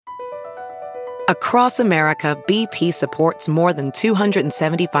Across America, BP supports more than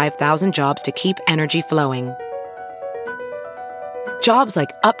 275,000 jobs to keep energy flowing. Jobs like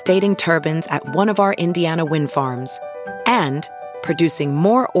updating turbines at one of our Indiana wind farms and producing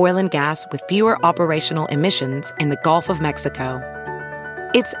more oil and gas with fewer operational emissions in the Gulf of Mexico.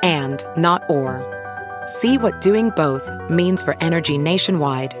 It's and, not or. See what doing both means for energy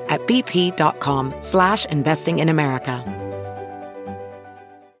nationwide at bp.com/investing in America.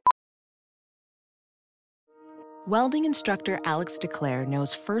 Welding instructor Alex DeClaire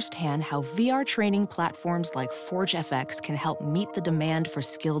knows firsthand how VR training platforms like ForgeFX can help meet the demand for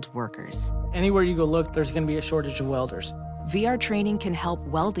skilled workers. Anywhere you go look, there's going to be a shortage of welders. VR training can help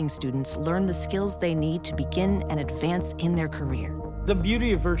welding students learn the skills they need to begin and advance in their career. The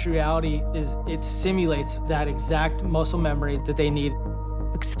beauty of virtual reality is it simulates that exact muscle memory that they need.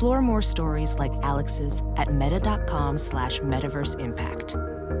 Explore more stories like Alex's at meta.com/metaverseimpact.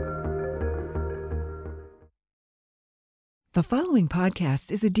 The following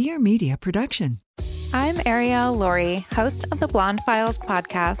podcast is a Dear Media production. I'm Ariel Laurie, host of the Blonde Files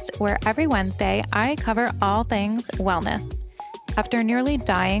podcast, where every Wednesday I cover all things wellness. After nearly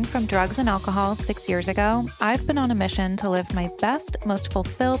dying from drugs and alcohol 6 years ago, I've been on a mission to live my best, most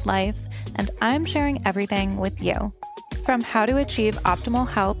fulfilled life, and I'm sharing everything with you. From how to achieve optimal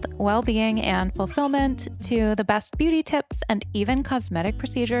health, well-being, and fulfillment to the best beauty tips and even cosmetic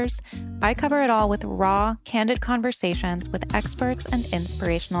procedures, I cover it all with raw, candid conversations with experts and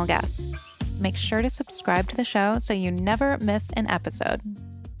inspirational guests. Make sure to subscribe to the show so you never miss an episode.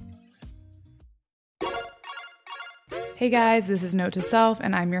 Hey guys, this is Note to Self,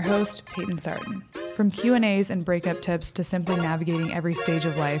 and I'm your host, Peyton Sarton. From Q&As and breakup tips to simply navigating every stage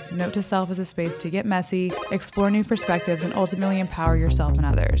of life, Note to Self is a space to get messy, explore new perspectives, and ultimately empower yourself and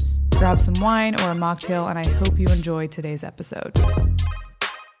others. Grab some wine or a mocktail, and I hope you enjoy today's episode.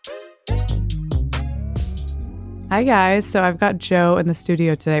 Hi guys, so I've got Joe in the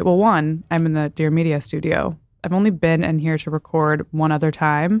studio today. Well, I'm in the Dear Media studio. I've only been in here to record one other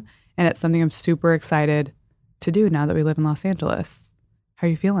time, and it's something I'm super excited to do now that we live in Los Angeles. How are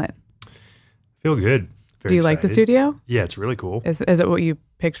you feeling? Feel good. Do you like the studio? Yeah, it's really cool. Is it what you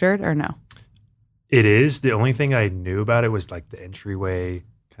pictured or no? It is. The only thing I knew about it was like the entryway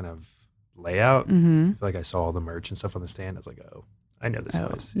kind of layout. Mm-hmm. I feel like I saw all the merch and stuff on the stand. I was like, oh, I know this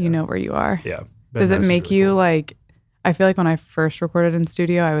place. You know where you are. Yeah. Does it make you like, I feel like when I first recorded in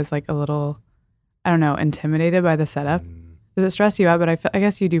studio, I was like a little, I don't know, intimidated by the setup. Does it stress you out? But I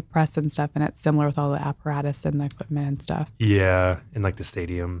guess you do press and stuff, and it's similar with all the apparatus and the equipment and stuff. Yeah. In like the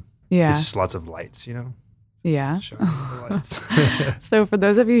stadium. Yeah. It's just lots of lights, you know? Yeah. Showing the lights. So for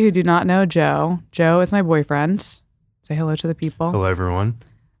those of you who do not know Joe is my boyfriend. Say hello to the people. Hello, everyone.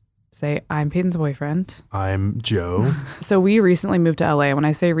 Say, I'm Peyton's boyfriend. I'm Joe. So we recently moved to LA. When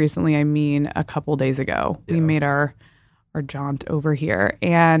I say recently, I mean a couple days ago. Yeah. We made our jaunt over here,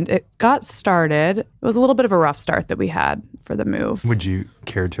 and it got started. It was a little bit of a rough start that we had for the move. Would you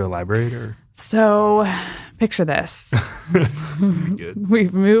care to elaborate? Or so picture this. Good. We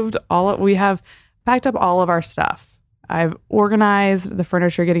have packed up all of our stuff. I've organized the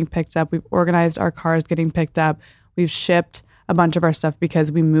furniture getting picked up. We've organized our cars getting picked up. We've shipped a bunch of our stuff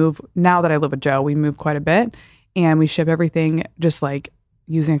because we move, now that I live with Joe, we move quite a bit, and we ship everything just like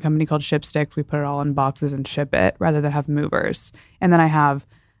using a company called ShipSticks. We put it all in boxes and ship it rather than have movers. And then I have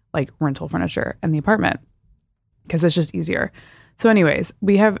like rental furniture in the apartment because it's just easier. So anyways,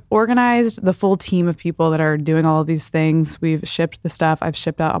 we have organized the full team of people that are doing all of these things. We've shipped the stuff. I've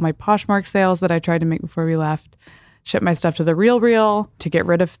shipped out all my Poshmark sales that I tried to make before we left. Shipped my stuff to the RealReal to get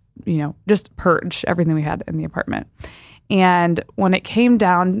rid of, just purge everything we had in the apartment. And when it came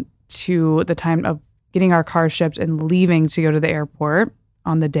down to the time of getting our cars shipped and leaving to go to the airport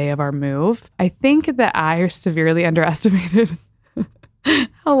on the day of our move, I think that I severely underestimated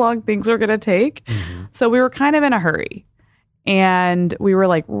how long things were going to take. Mm-hmm. So we were kind of in a hurry, and we were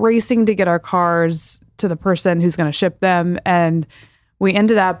like racing to get our cars to the person who's going to ship them. And we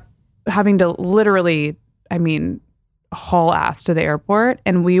ended up having to literally, haul ass to the airport.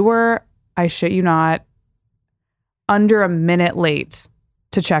 And we were, I shit you not, under a minute late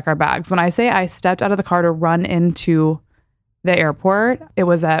to check our bags. When I say I stepped out of the car to run into the airport, it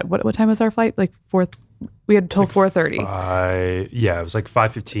was at, what time was our flight? Like we had until 4:30. Yeah, it was like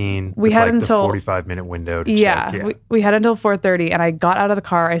 5:15. We had until the 45-minute window to check. Yeah, we had until 4:30, and I got out of the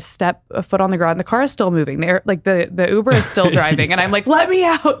car. I stepped a foot on the ground. The car is still moving. The Uber is still driving, yeah. And I'm like, let me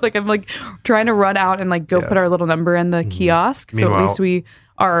out! Like I'm like trying to run out and like go put our little number in the kiosk. Meanwhile, so at least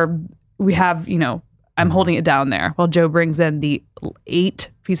we have I'm holding it down there while Joe brings in the 8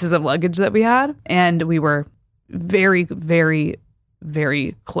 pieces of luggage that we had, and we were very, very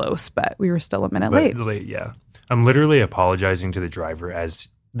very close, but we were still a minute late. Yeah. I'm literally apologizing to the driver as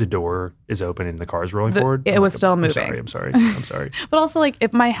the door is open and the car's rolling forward. It was still moving. I'm sorry. But also, like,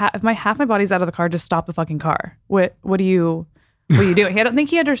 if my half my body's out of the car, just stop the fucking car. What are you doing? I don't think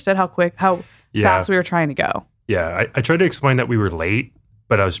he understood how fast we were trying to go. Yeah, I tried to explain that we were late,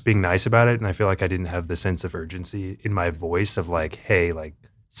 but I was being nice about it, and I feel like I didn't have the sense of urgency in my voice of like, hey, like,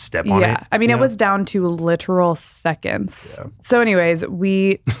 step on it. Yeah, I mean, it was down to literal seconds. Yeah. So anyways,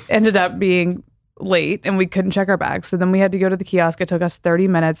 we ended up being late and we couldn't check our bags. So then we had to go to the kiosk. It took us 30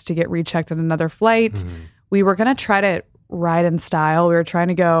 minutes to get rechecked on another flight. Mm-hmm. We were going to try to ride in style. We were trying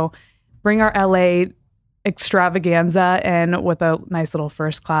to go bring our LA extravaganza in with a nice little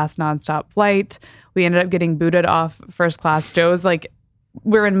first class nonstop flight. We ended up getting booted off first class. Joe's like,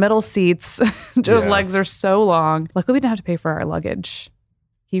 we're in middle seats. Joe's legs are so long. Luckily, we didn't have to pay for our luggage.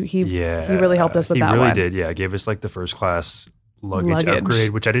 He really helped us with that one. He really did. Yeah, gave us like the first class luggage upgrade,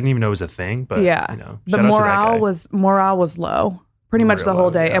 which I didn't even know was a thing. But but morale was low pretty much the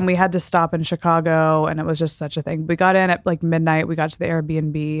whole day, and we had to stop in Chicago, and it was just such a thing. We got in at like midnight. We got to the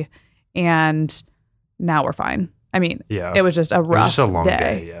Airbnb, and now we're fine. I mean, it was just a rough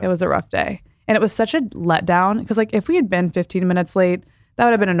day. Yeah. It was a rough day, and it was such a letdown because like if we had been 15 minutes late, that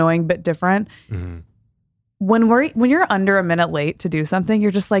would have been annoying, but different. Mm-hmm. When you're under a minute late to do something, you're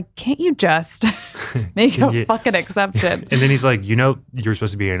just like, can't you just make a fucking exception? And then he's like, you're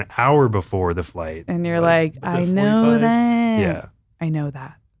supposed to be an hour before the flight. And you're like I know that. Yeah. I know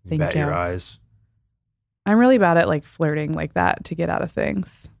that. You bat your eyes. I'm really bad at like flirting like that to get out of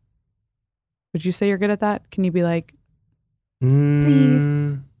things. Would you say you're good at that? Can you be like,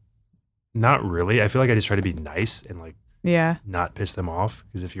 please? Not really. I feel like I just try to be nice and like, not piss them off.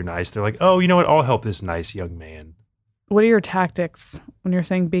 Because if you're nice, they're like, oh, you know what? I'll help this nice young man. What are your tactics when you're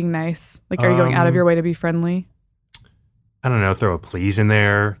saying being nice? Like, are you going out of your way to be friendly? I don't know. Throw a please in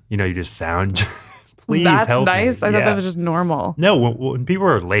there. You just sound, please That's help nice. me. I thought that was just normal. No, when people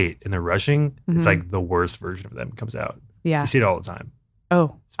are late and they're rushing, it's like the worst version of them comes out. Yeah. You see it all the time.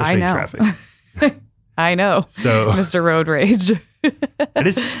 Oh, especially I know. In traffic. I know. So, Mr. Road Rage.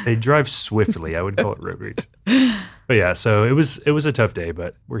 They drive swiftly. I wouldn't call it road rage. But yeah, so it was a tough day,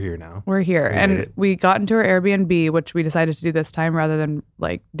 but we're here now. We're here. And we got into our Airbnb, which we decided to do this time rather than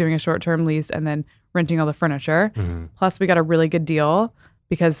like doing a short-term lease and then renting all the furniture. Mm-hmm. Plus, we got a really good deal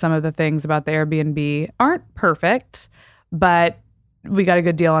because some of the things about the Airbnb aren't perfect, but we got a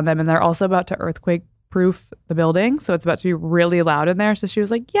good deal on them. And they're also about to earthquake-proof the building. So it's about to be really loud in there. So she was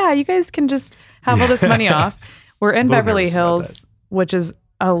like, yeah, you guys can just have all this money off. We're in Beverly Hills, which is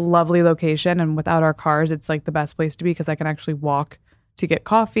a lovely location, and without our cars, it's like the best place to be because I can actually walk to get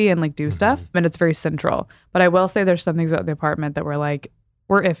coffee and like do stuff, and it's very central. But I will say there's some things about the apartment that we're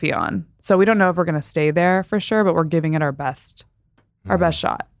iffy on. So we don't know if we're gonna stay there for sure, but we're giving it our best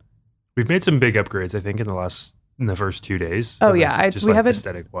shot. We've made some big upgrades, I think, in the first 2 days. Oh yeah, we have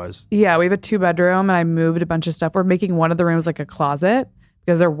aesthetic wise. Yeah, we have a 2-bedroom, and I moved a bunch of stuff. We're making one of the rooms like a closet,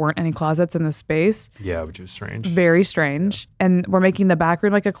 because there weren't any closets in the space. Yeah, which is strange. Very strange. Yeah. And we're making the back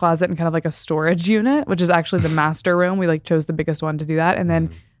room like a closet and kind of like a storage unit, which is actually the master room. We like chose the biggest one to do that. And then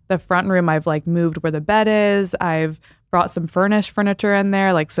the front room, I've like moved where the bed is. I've brought some furnished furniture in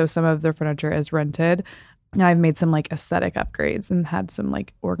there. Like, so some of the furniture is rented. And I've made some like aesthetic upgrades and had some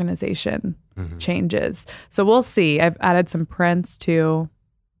like organization changes. So we'll see. I've added some prints too.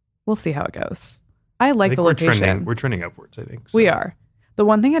 We'll see how it goes. I like the location. We're trending upwards, I think. So. We are. The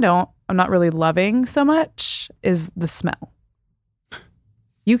one thing I'm not really loving so much is the smell.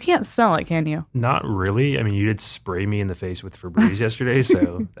 You can't smell it, can you? Not really. I mean, you did spray me in the face with Febreze yesterday,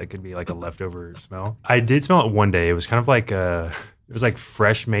 so that could be like a leftover smell. I did smell it one day. It was kind of like it was like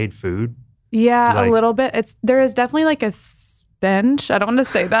fresh made food. Yeah, a little bit. There is definitely like a stench. I don't want to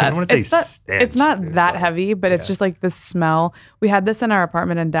say that. I don't want to say stench. It's not that heavy, but it's just like the smell. We had this in our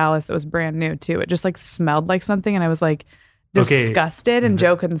apartment in Dallas that was brand new too. It just like smelled like something, and I was like disgusted, and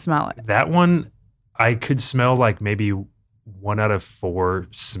Joe couldn't smell it. That one, I could smell like maybe 1 out of 4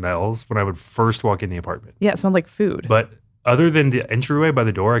 smells when I would first walk in the apartment. Yeah, it smelled like food. But other than the entryway by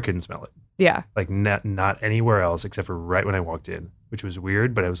the door, I couldn't smell it. Yeah. Like not anywhere else except for right when I walked in, which was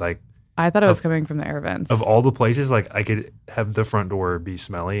weird, but I was like... I thought it was coming from the air vents. Of all the places, like I could have the front door be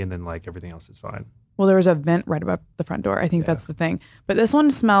smelly and then like everything else is fine. Well, there was a vent right above the front door. I think that's the thing. But this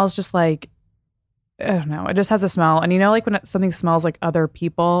one smells just like... I don't know. It just has a smell. And like when something smells like other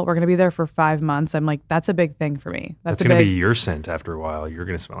people, we're going to be there for 5 months. I'm like, that's a big thing for me. That's going to be your scent after a while. You're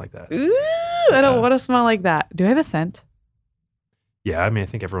going to smell like that. Ooh, I don't want to smell like that. Do I have a scent? Yeah. I mean, I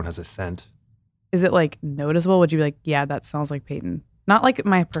think everyone has a scent. Is it like noticeable? Would you be like, yeah, that smells like Peyton? Not like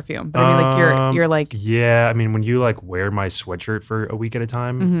my perfume, but I mean like you're like yeah. I mean, when you like wear my sweatshirt for a week at a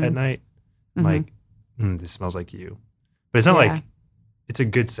time at night, I'm like, this smells like you. But it's not like it's a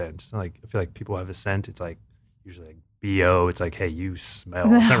good scent. It's not like I feel like people have a scent. It's like usually like BO. It's like, hey, you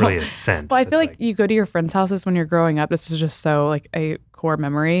smell. It's not really a scent. Well, I feel like you go to your friends' houses when you're growing up. This is just so like a core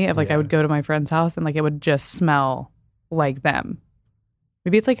memory of like I would go to my friend's house and like it would just smell like them.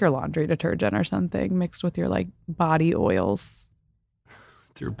 Maybe it's like your laundry detergent or something mixed with your like body oils.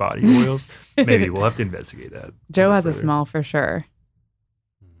 Your body oils. Maybe we'll have to investigate that. Joe has a smell for sure.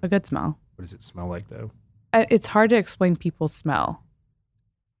 A good smell. What does it smell like though? It's hard to explain people's smell.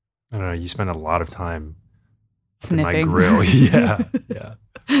 I don't know. You spend a lot of time sniffing in my grill. Yeah.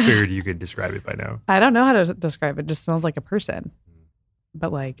 Figured you could describe it by now. I don't know how to describe it. It just smells like a person.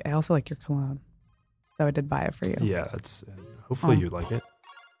 But like, I also like your cologne. So I did buy it for you. Yeah, hopefully you like it.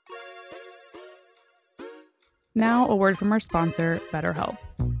 Now, a word from our sponsor, BetterHelp.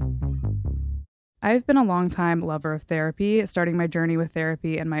 I've been a long-time lover of therapy, starting my journey with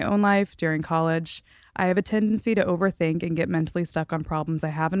therapy in my own life during college. I have a tendency to overthink and get mentally stuck on problems I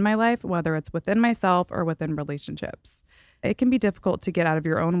have in my life, whether it's within myself or within relationships. It can be difficult to get out of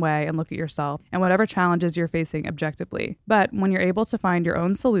your own way and look at yourself and whatever challenges you're facing objectively. But when you're able to find your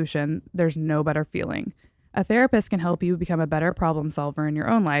own solution, there's no better feeling. A therapist can help you become a better problem solver in your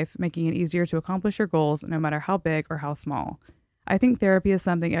own life, making it easier to accomplish your goals no matter how big or how small. I think therapy is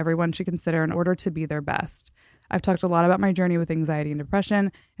something everyone should consider in order to be their best. I've talked a lot about my journey with anxiety and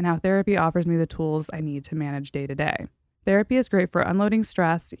depression and how therapy offers me the tools I need to manage day to day. Therapy is great for unloading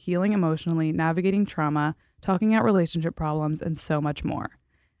stress, healing emotionally, navigating trauma, talking out relationship problems, and so much more.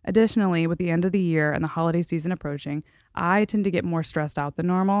 Additionally, with the end of the year and the holiday season approaching, I tend to get more stressed out than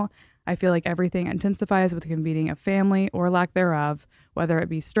normal. I feel like everything intensifies with the convening of family or lack thereof, whether it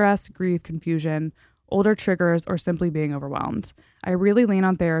be stress, grief, confusion, older triggers, or simply being overwhelmed. I really lean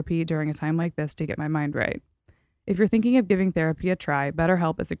on therapy during a time like this to get my mind right. If you're thinking of giving therapy a try,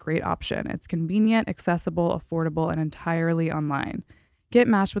 BetterHelp is a great option. It's convenient, accessible, affordable, and entirely online. Get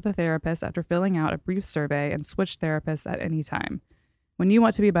matched with a therapist after filling out a brief survey and switch therapists at any time. When you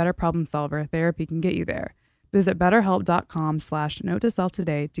want to be a better problem solver, therapy can get you there. Visit betterhelp.com/note-to-self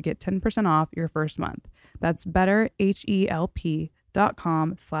today to get 10% off your first month. That's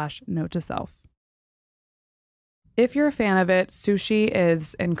betterhelp.com/note-to-self. If you're a fan of it, sushi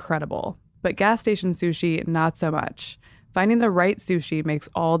is incredible, but gas station sushi, not so much. Finding the right sushi makes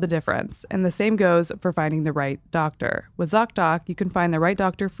all the difference, and the same goes for finding the right doctor. With ZocDoc, you can find the right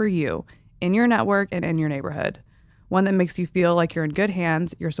doctor for you, in your network and in your neighborhood. One that makes you feel like you're in good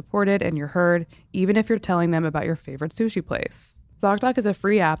hands, you're supported, and you're heard, even if you're telling them about your favorite sushi place. ZocDoc is a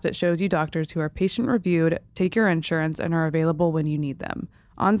free app that shows you doctors who are patient-reviewed, take your insurance, and are available when you need them.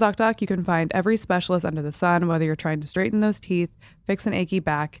 On ZocDoc, you can find every specialist under the sun, whether you're trying to straighten those teeth, fix an achy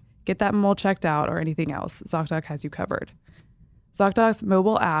back, get that mole checked out, or anything else. ZocDoc has you covered. ZocDoc's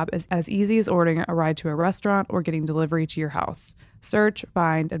mobile app is as easy as ordering a ride to a restaurant or getting delivery to your house. Search,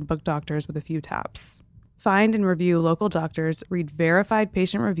 find, and book doctors with a few taps. Find and review local doctors, read verified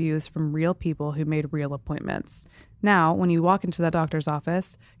patient reviews from real people who made real appointments. Now, when you walk into that doctor's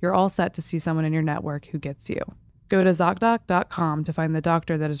office, you're all set to see someone in your network who gets you. Go to ZocDoc.com to find the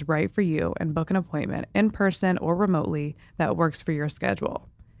doctor that is right for you and book an appointment in person or remotely that works for your schedule.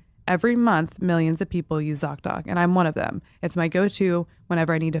 Every month, millions of people use ZocDoc, and I'm one of them. It's my go-to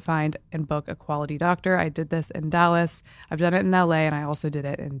whenever I need to find and book a quality doctor. I did this in Dallas, I've done it in LA, and I also did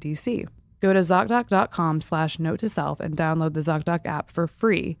it in DC. Go to ZocDoc.com/note-to-self and download the ZocDoc app for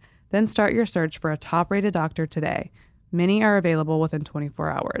free. Then start your search for a top-rated doctor today. Many are available within 24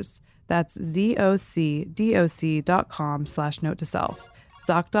 hours. That's ZocDoc.com/note-to-self.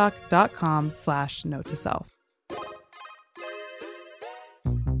 ZocDoc.com/note-to-self.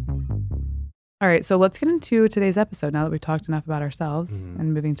 All right, so let's get into today's episode now that we've talked enough about ourselves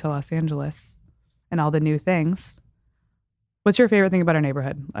and moving to Los Angeles and all the new things. What's your favorite thing about our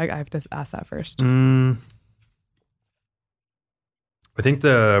neighborhood? I have to ask that first. I think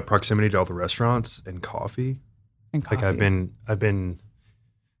the proximity to all the restaurants and coffee. Like I've been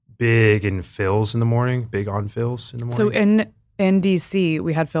big in Phil's in the morning, big on Phil's in the morning. So in DC,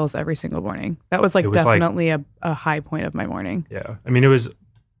 we had Phil's every single morning. That was definitely a high point of my morning. Yeah. I mean, it was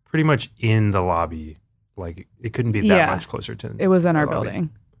pretty much in the lobby. Like it couldn't be that much closer to it was in our lobby. building.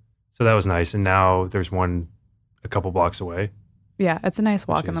 So that was nice. And now there's one a couple blocks away. Yeah, it's a nice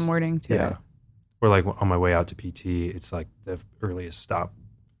walk in the morning too. Yeah. Or like on my way out to PT, it's like the earliest stop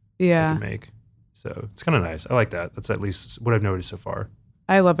I can make. So it's kind of nice. I like that. That's at least what I've noticed so far.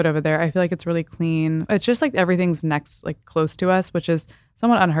 I love it over there. I feel like it's really clean. It's just like everything's next, like close to us, which is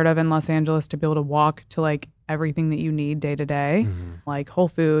somewhat unheard of in Los Angeles to be able to walk to like everything that you need day to day, like Whole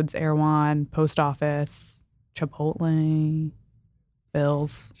Foods, Erewhon, Post Office, Chipotle,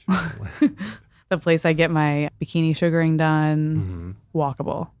 Bill's, the place I get my bikini sugaring done,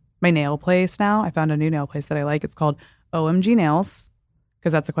 Walkable. My nail place now, I found a new nail place that I like. It's called OMG Nails,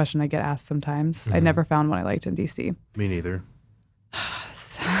 because that's a question I get asked sometimes. I never found one I liked in DC. Me neither.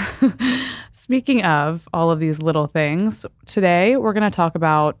 Speaking of all of these little things, today we're going to talk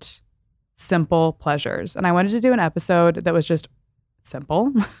about simple pleasures. And I wanted to do an episode that was just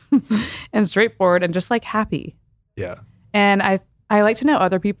simple and straightforward and just like happy. Yeah. And I like to know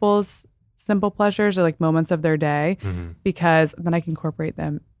other people's simple pleasures or like moments of their day because then I can incorporate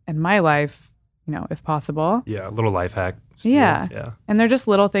them in my life, you know, if possible. Yeah, a little life hack. Yeah. And they're just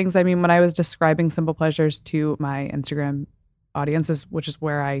little things. I mean, when I was describing simple pleasures to my Instagram audiences, which is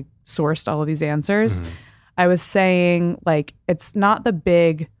where I sourced all of these answers, I was saying like, it's not the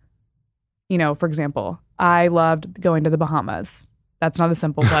big, you know, for example, I loved going to the Bahamas. That's not a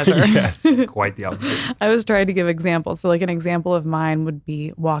simple pleasure. Yes, quite the opposite. I was trying to give examples. So like an example of mine would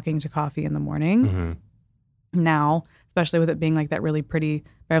be walking to coffee in the morning. Now, especially with it being like that really pretty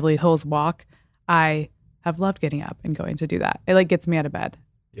Beverly Hills walk, I have loved getting up and going to do that. It like gets me out of bed.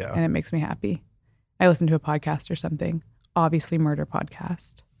 Yeah. And it makes me happy. I listen to a podcast or something. Obviously murder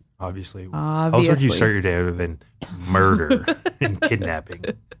podcast. Obviously. How else would you start your day other than murder and kidnapping?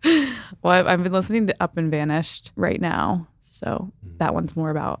 Well, I've been listening to Up and Vanished right now. So that one's more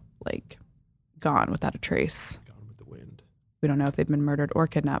about like gone without a trace. Gone with the wind. We don't know if they've been murdered or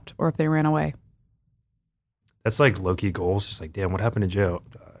kidnapped or if they ran away. That's like low-key goals. Just like, damn, what happened to Joe?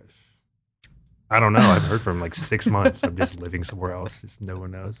 I don't know. I've heard for him like 6 months. I'm just living somewhere else. Just no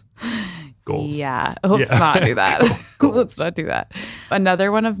one knows. Goals. Yeah. Let's not do that. Let's not do that.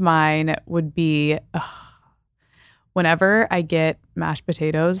 Another one of mine would be whenever I get mashed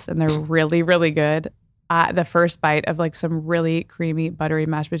potatoes and they're really, really good, the first bite of like some really creamy, buttery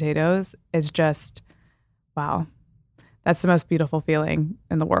mashed potatoes is just, wow. That's the most beautiful feeling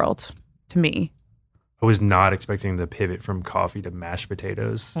in the world to me. I was not expecting the pivot from coffee to mashed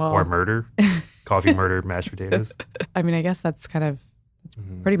potatoes or murder. Coffee, murder, mashed potatoes. I mean, I guess that's kind of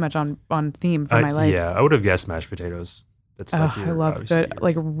pretty much on theme for my life. Yeah, I would have guessed mashed potatoes. That's like I love good,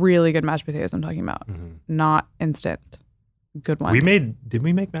 like really good mashed potatoes I'm talking about. Not instant. Good ones. Did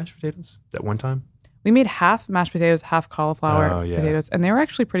we make mashed potatoes that one time? We made half mashed potatoes, half cauliflower potatoes, and they were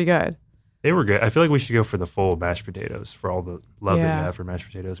actually pretty good. They were good. I feel like we should go for the full mashed potatoes for all the love that you have for mashed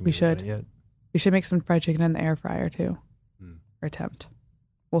potatoes. We should. We should make some fried chicken in the air fryer too, or attempt.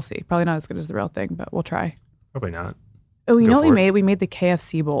 We'll see. Probably not as good as the real thing, but we'll try. Probably not. Oh, you know what we made? We made the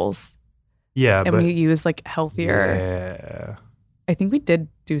KFC bowls. Yeah, and we used like healthier. Yeah. I think we did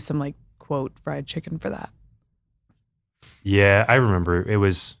do some like quote fried chicken for that. Yeah, I remember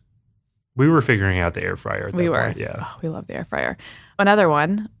we were figuring out the air fryer at that point. Yeah. Oh, we love the air fryer. Another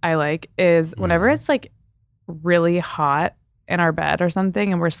one I like is whenever it's like really hot in our bed or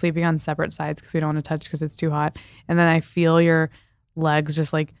something and we're sleeping on separate sides because we don't want to touch because it's too hot. And then I feel your legs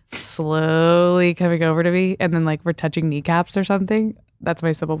just like slowly coming over to me and then like we're touching kneecaps or something. That's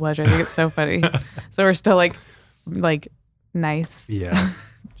my simple pleasure. I think it's so funny. So we're still like nice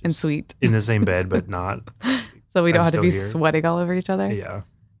and sweet. In the same bed, but not. So we don't have to be sweating all over each other. Yeah.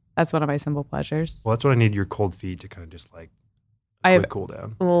 That's one of my simple pleasures. Well, that's what I need your cold feet to kind of just like cool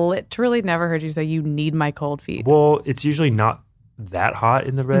down. Literally never heard you say you need my cold feet. Well, it's usually not that hot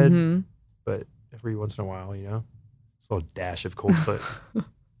in the bed, but every once in a while, you know, it's a little dash of cold foot.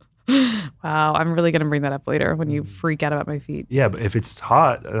 Wow, I'm really gonna bring that up later when you freak out about my feet. Yeah, but if it's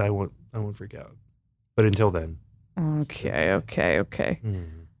hot, I won't freak out. But until then. Okay.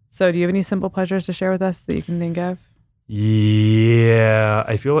 So, do you have any simple pleasures to share with us that you can think of? Yeah,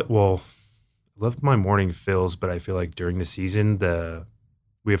 I feel like, I love my morning fills, but I feel like during the season,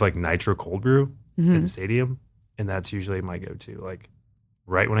 we have like nitro cold brew in the stadium, and that's usually my go-to. Like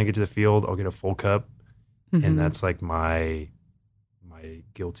right when I get to the field, I'll get a full cup, and that's like my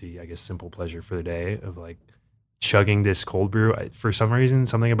guilty, I guess, simple pleasure for the day of like chugging this cold brew. For some reason,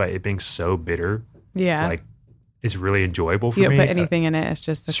 something about it being so bitter, like it's really enjoyable for me. You don't put anything in it; it's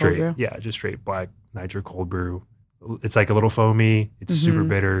just the straight, cold brew. Yeah, just straight black nitro cold brew. It's like a little foamy. It's super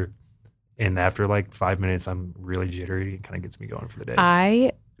bitter. And after like 5 minutes, I'm really jittery. It kind of gets me going for the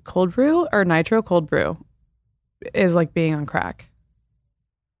day. Cold brew or nitro cold brew is like being on crack.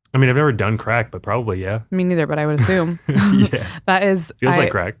 I mean, I've never done crack, but probably, yeah. Me neither, but I would assume. Yeah. That is. Feels like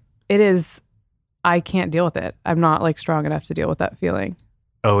crack. It is. I can't deal with it. I'm not like strong enough to deal with that feeling.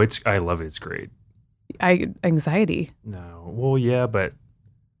 Oh, I love it. It's great. Anxiety. No. Well, yeah, but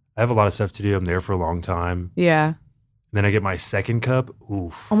I have a lot of stuff to do. I'm there for a long time. Yeah. Then I get my second cup.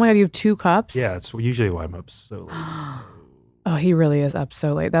 Oof. Oh my God, you have 2 cups? Yeah, it's usually why I'm up so late. Oh, he really is up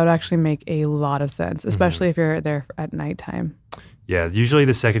so late. That would actually make a lot of sense, especially if you're there at nighttime. Yeah, usually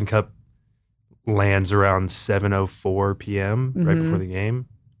the second cup lands around 7:04 p.m. right before the game.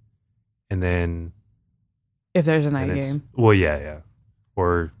 And then... If there's a night game. Well, yeah.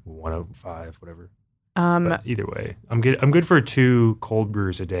 Or 1:05, whatever. But either way, I'm good for 2 cold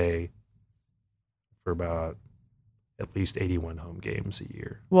brews a day for about at least 81 home games a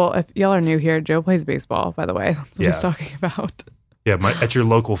year. Well, if y'all are new here, Joe plays baseball, by the way. That's what he's talking about. Yeah, at your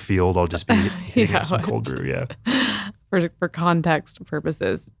local field, I'll just be hitting up some cold brew, yeah. For context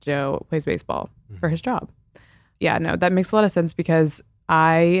purposes, Joe plays baseball for his job. Yeah, no, that makes a lot of sense because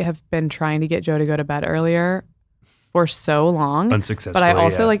I have been trying to get Joe to go to bed earlier for so long. Unsuccessfully, but I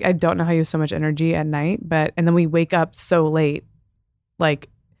also I don't know how you have so much energy at night, and then we wake up so late. Like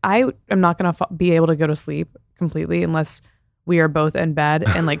I am not going to be able to go to sleep completely unless we are both in bed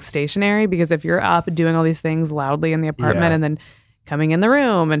and like stationary, because if you're up doing all these things loudly in the apartment and then coming in the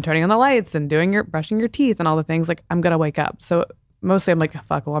room and turning on the lights and brushing your teeth and all the things, like I'm going to wake up. So mostly I'm like,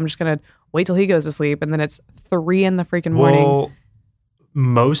 fuck, well, I'm just going to wait till he goes to sleep. And then it's 3 in the freaking morning. Well,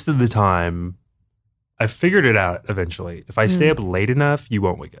 most of the time I figured it out eventually. If I stay up late enough, you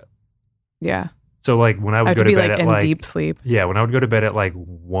won't wake up. Yeah. So like when I would go to bed at like deep sleep. Yeah, when I would go to bed at like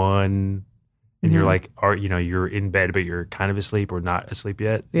 1 and you're like, you're in bed but you're kind of asleep or not asleep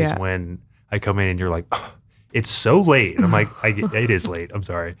yet, is when I come in and you're like, oh, it's so late. And I'm like, it is late. I'm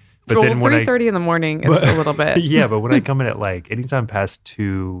sorry. But well, then when 3:30 in the morning, it's a little bit. Yeah, but when I come in at like anytime past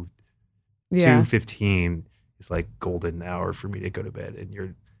 2:15 is like golden hour for me to go to bed, and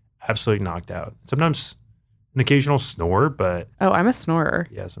you're absolutely knocked out. Sometimes an occasional snore, but I'm a snorer.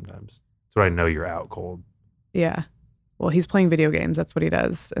 Yeah, sometimes. So I know you're out cold. Yeah. Well, he's playing video games. That's what he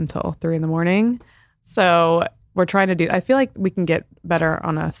does until 3 in the morning. So we're trying to I feel like we can get better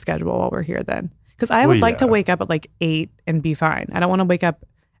on a schedule while we're here then. Because I would like to wake up at like 8 and be fine. I don't want to wake up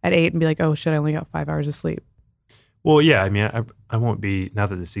at 8 and be like, oh shit, I only got 5 hours of sleep. Well, yeah. I mean, I won't be, now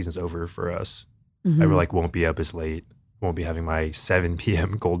that the season's over for us, I won't be up as late. Won't be having my 7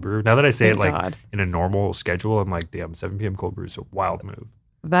 p.m. cold brew. Now that I say it like in a normal schedule, I'm like, damn, 7 p.m. cold brew is a wild move.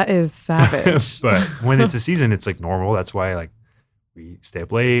 That is savage. But when it's a season, it's like normal. That's why like we stay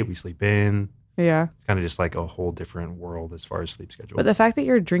up late, we sleep in. Yeah. It's kind of just like a whole different world as far as sleep schedule. But the fact that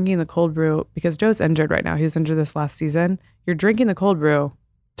you're drinking the cold brew, because Joe's injured right now, he was injured this last season. You're drinking the cold brew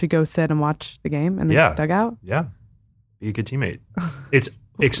to go sit and watch the game in the dugout? Yeah. Be a good teammate. It's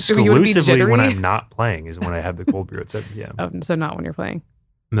exclusively when I'm not playing is when I have the cold brew at 7 p.m. Oh, so not when you're playing?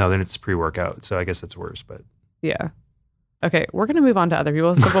 No, then it's pre-workout. So I guess that's worse, but. Yeah. Okay, we're going to move on to other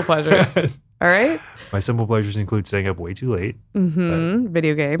people's simple pleasures. All right? My simple pleasures include staying up way too late.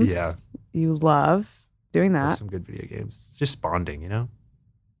 Video games. Yeah. You love doing that. Some good video games. It's just bonding, you know?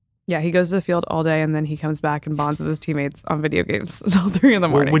 Yeah, he goes to the field all day and then he comes back and bonds with his teammates on video games until 3 in the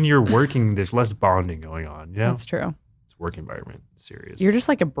morning. Well, when you're working, there's less bonding going on, you know? That's true. It's work environment. Serious. You're just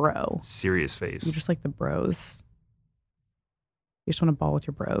like a bro. Serious face. You're just like the bros. You just want to ball with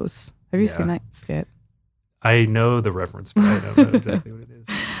your bros. Have you seen that skit? I know the reference, but I don't know exactly what it is.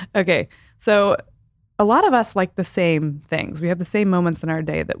 Okay. So a lot of us like the same things. We have the same moments in our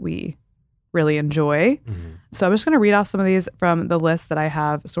day that we really enjoy. So I'm just going to read off some of these from the list that I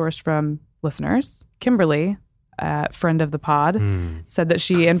have sourced from listeners. Kimberly, friend of the pod, said that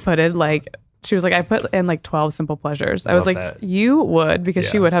she inputted she was like, I put in like 12 simple pleasures. I was like, that. You would, because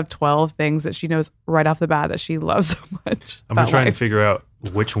she would have 12 things that she knows right off the bat that she loves so much. I'm trying to figure out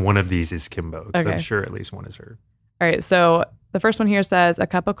which one of these is Kimbo, because I'm sure at least one is her. All right. So the first one here says a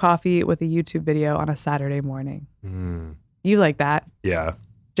cup of coffee with a YouTube video on a Saturday morning. You like that? Yeah.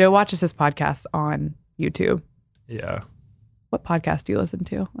 Joe watches his podcast on YouTube. Yeah. What podcast do you listen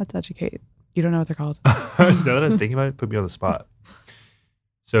to? Let's educate. You don't know what they're called? Now that I'm thinking about it, put me on the spot.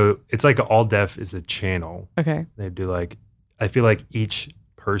 So it's like All Def is a channel. Okay. They do I feel like each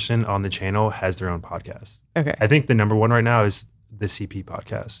person on the channel has their own podcast. Okay. I think the number one right now is the CP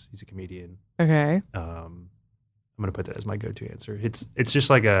podcast. He's a comedian. Okay. I'm going to put that as my go-to answer. It's just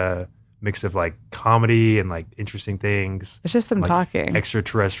like a mix of like comedy and like interesting things. It's just them talking.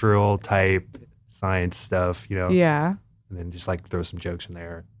 Extraterrestrial type science stuff, you know? Yeah. And then just like throw some jokes in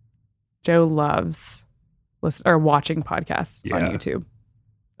there. Joe loves watching podcasts on YouTube.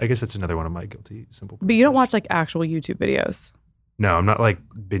 I guess that's another one of my guilty simple pleasures. But you don't watch like actual YouTube videos. No, I'm not like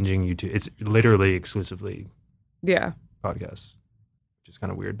binging YouTube. It's literally exclusively podcasts, which is kind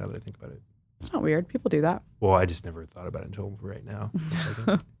of weird now that I think about it. It's not weird. People do that. Well, I just never thought about it until right now.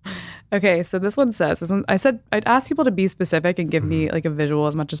 Okay, so this one says, I said I'd ask people to be specific and give me like a visual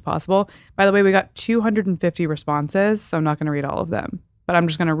as much as possible. By the way, we got 250 responses, so I'm not going to read all of them, but I'm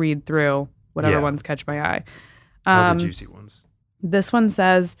just going to read through whatever ones catch my eye. All the juicy ones. This one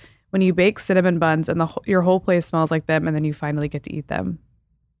says, when you bake cinnamon buns and your whole place smells like them, and then you finally get to eat them.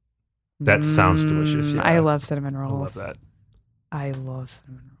 That sounds delicious. Yeah. I love cinnamon rolls. I love that. I love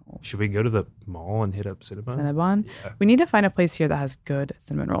cinnamon rolls. Should we go to the mall and hit up Cinnabon? Cinnabon? Yeah. We need to find a place here that has good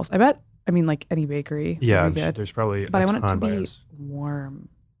cinnamon rolls. I mean, like any bakery. Yeah, would be good. there's probably But I want it to by be us. warm.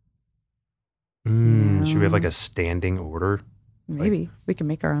 Should we have like a standing order? Maybe. We can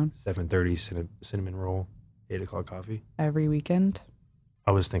make our own. 7:30 cinnamon roll, 8 o'clock coffee. Every weekend.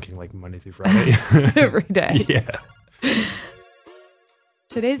 I was thinking like Monday through Friday. Every day. Yeah.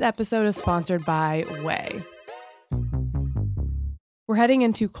 Today's episode is sponsored by Ouai. We're heading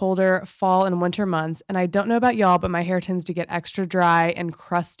into colder fall and winter months, and I don't know about y'all, but my hair tends to get extra dry and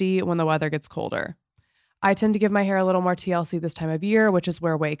crusty when the weather gets colder. I tend to give my hair a little more TLC this time of year, which is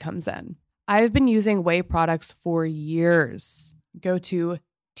where Ouai comes in. I've been using Ouai products for years. Go to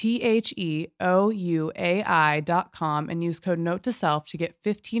THEOUAI.com and use code NOTE2SELF to get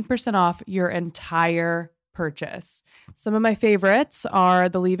 15% off your entire purchase. Some of my favorites are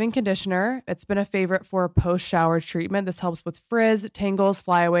the leave-in conditioner. It's been a favorite for post-shower treatment. This helps with frizz, tangles,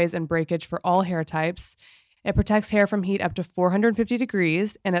 flyaways, and breakage for all hair types. It protects hair from heat up to 450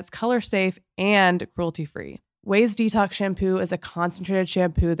 degrees, and it's color safe and cruelty-free. Ouai's Detox Shampoo is a concentrated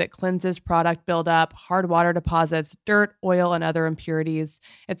shampoo that cleanses product buildup, hard water deposits, dirt, oil, and other impurities.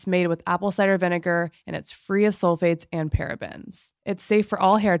 It's made with apple cider vinegar, and it's free of sulfates and parabens. It's safe for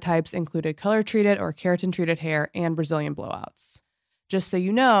all hair types, including color-treated or keratin-treated hair and Brazilian blowouts. Just so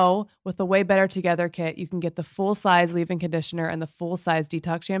you know, with the Ouai Better Together kit, you can get the full-size leave-in conditioner and the full-size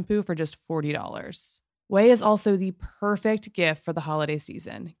detox shampoo for just $40. Ouai is also the perfect gift for the holiday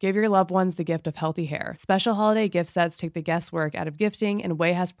season. Give your loved ones the gift of healthy hair. Special holiday gift sets take the guesswork out of gifting, and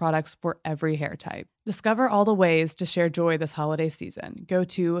Ouai has products for every hair type. Discover all the ways to share joy this holiday season. Go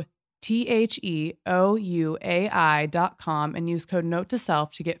to THEOUAI.com and use code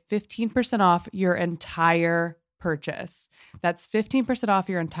NOTE2SELF to get 15% off your entire purchase. That's 15% off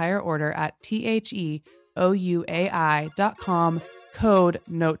your entire order at THEOUAI.com, code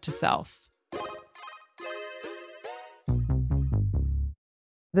NOTE2SELF.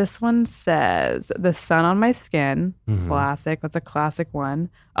 This one says, the sun on my skin, classic. That's a classic one.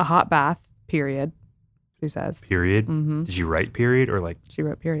 A hot bath, period, she says. Period? Mm-hmm. Did you write period or like? She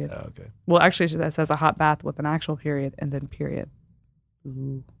wrote period. Oh, okay. Well, actually, that says a hot bath with an actual period and then period.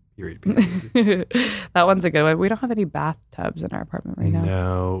 Ooh. Period. That one's a good one. We don't have any bathtubs in our apartment right now.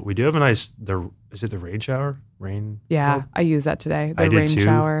 No, we do have a nice, is it the rain shower? Yeah, tub? I use that today. I The did rain too.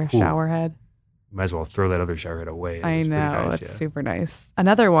 shower, Cool. shower head. Might as well throw that other shower head away. I It's pretty know. nice, It's super nice.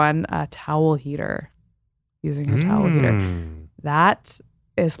 Another one, a towel heater. Using her towel heater. That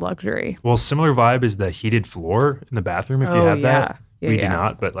is luxury. Well, similar vibe is the heated floor in the bathroom if you have that. We do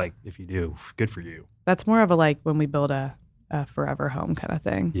not, but like if you do, good for you. That's more of a like when we build a forever home kind of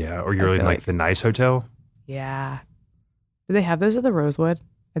thing. Yeah, or you're in like the nice hotel. Yeah. Do they have those at the Rosewood?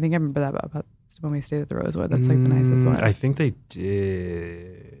 I think I remember that about when we stayed at the Rosewood. That's like the nicest one. I think they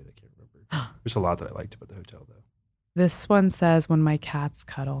did. I can't remember. There's a lot that I liked about the hotel though. This one says when my cats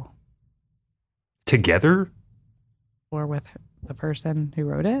cuddle. Together? Or with the person who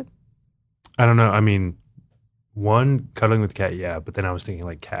wrote it? I don't know. I mean, one cuddling with the cat, yeah, but then I was thinking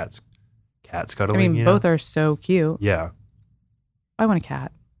like cats cuddling. I mean, both are so cute. Yeah. I want a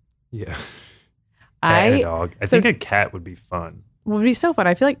cat. Yeah. And a dog. I think a cat would be fun. Would be so fun.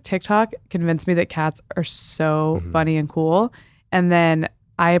 I feel like TikTok convinced me that cats are so funny and cool. And then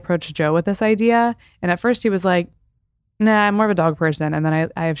I approached Joe with this idea. And at first he was like, nah, I'm more of a dog person. And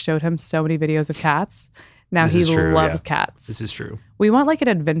then I have showed him so many videos of cats. Now he loves cats. This is true. We want like an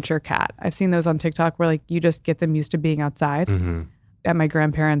adventure cat. I've seen those on TikTok where like you just get them used to being outside. At my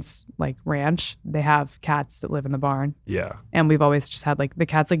grandparents' like ranch, they have cats that live in the barn. Yeah. And we've always just had like the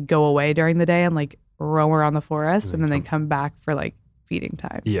cats like go away during the day and like roam around the forest and then they come back for like feeding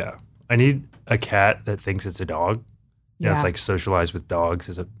time. Yeah. I need a cat that thinks it's a dog. Yeah. It's like socialized with dogs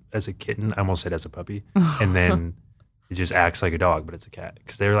as a kitten. I almost said as a puppy. And then it just acts like a dog, but it's a cat.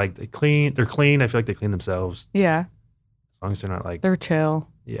 Because they're like, they're clean. I feel like they clean themselves. Yeah. As long as they're not like. They're chill.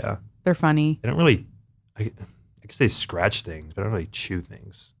 Yeah. They're funny. They don't really, I guess they scratch things, but I don't really chew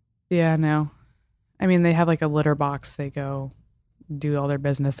things. Yeah, no. I mean, they have like a litter box they go do all their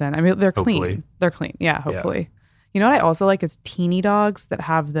business in. I mean, they're clean. Hopefully. They're clean. Yeah, hopefully. Yeah. You know what I also like is teeny dogs that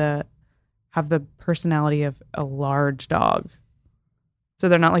have the personality of a large dog. So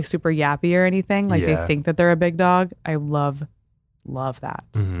they're not like super yappy or anything. Like they think that they're a big dog. I love that.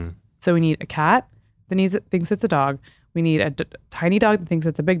 So we need a cat that thinks it's a dog. We need a tiny dog that thinks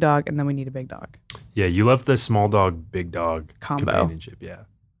it's a big dog, and then we need a big dog. Yeah, you love the small dog, big dog Combo. companionship. Yeah.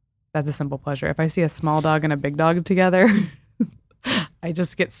 That's a simple pleasure. If I see a small dog and a big dog together, I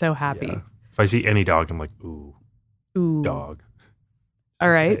just get so happy. Yeah. If I see any dog, I'm like, ooh, dog. All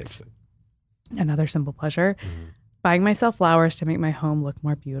right. Another simple pleasure. Buying myself flowers to make my home look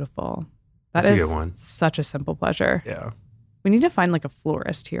more beautiful. That's a good one. Such a simple pleasure. Yeah. We need to find like a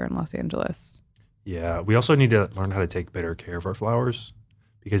florist here in Los Angeles. Yeah. We also need to learn how to take better care of our flowers,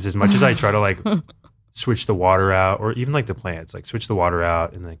 because as much as I try to like switch the water out, or even like the plants, like switch the water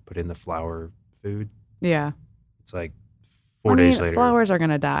out and like put in the flower food. Yeah. It's like 4 days later. Flowers are going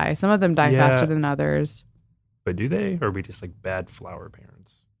to die. Some of them die faster than others. But do they? Or are we just like bad flower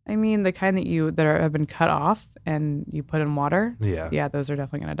parents? I mean, the kind that have been cut off and you put in water. Yeah. Yeah, those are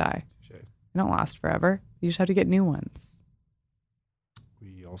definitely going to die. They don't last forever. You just have to get new ones.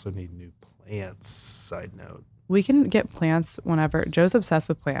 We also need new plants, side note. We can get plants whenever. Joe's obsessed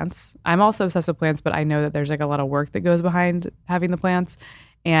with plants. I'm also obsessed with plants, but I know that there's like a lot of work that goes behind having the plants.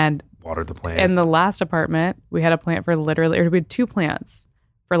 And water the plant. In the last apartment, we had a plant for we had 2 plants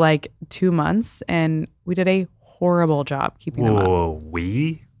for like 2 months, and we did a horrible job keeping them up.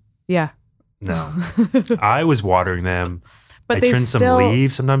 We? Yeah. No. I was watering them. But I trimmed some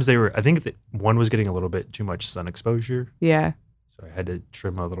leaves. Sometimes I think that one was getting a little bit too much sun exposure. Yeah. So I had to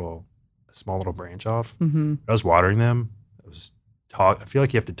trim a small little branch off. Mm-hmm. I was watering them. I feel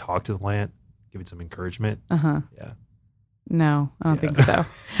like you have to talk to the plant, give it some encouragement. Uh-huh. Yeah. No, I don't think so.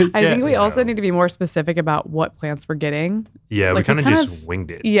 I think we also need to be more specific about what plants we're getting. Yeah, we kind of just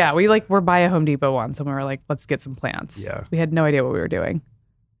winged it. Yeah, we're by a Home Depot once, and we were like, let's get some plants. Yeah. We had no idea what we were doing.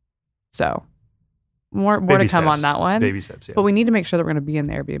 So more to come on that one. Baby steps, yeah. But we need to make sure that we're going to be in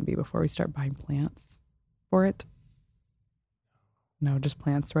the Airbnb before we start buying plants for it. No, just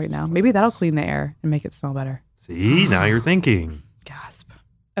plants right now. Maybe that'll clean the air and make it smell better. See, now you're thinking. Gasp.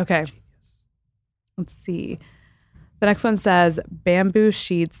 Okay. Let's see. The next one says bamboo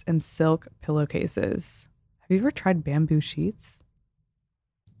sheets and silk pillowcases. Have you ever tried bamboo sheets?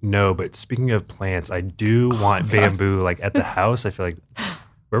 No, but speaking of plants, I do want bamboo like at the house. I feel like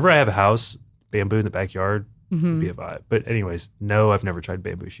wherever I have a house, bamboo in the backyard would be a vibe. But anyways, no, I've never tried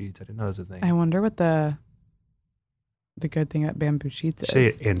bamboo sheets. I didn't know that was a thing. I wonder what the good thing about bamboo sheets is. Say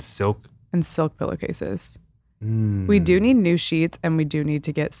it, and silk. And silk pillowcases. We do need new sheets, and we do need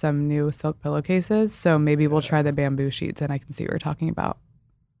to get some new silk pillowcases. So maybe we'll try the bamboo sheets, and I can see what you're talking about.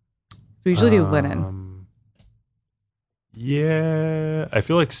 So we usually do linen. Yeah, I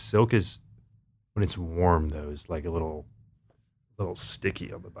feel like silk is when it's warm, though, is like a little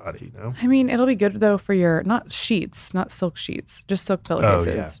sticky on the body. You know. I mean, it'll be good though for your not silk sheets, just silk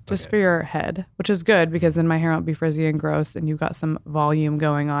pillowcases, just for your head, which is good because then my hair won't be frizzy and gross, and you've got some volume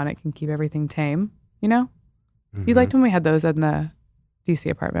going on. It can keep everything tame. You know. You liked when we had those in the DC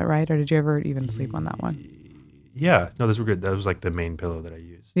apartment, right? Or did you ever even sleep on that one? Yeah. No, those were good. That was like the main pillow that I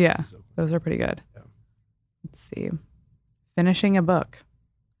used. Yeah. Those are pretty good. Yeah. Let's see. Finishing a book.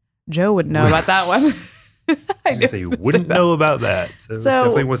 Joe would know about that one. I knew you wouldn't know about that. So it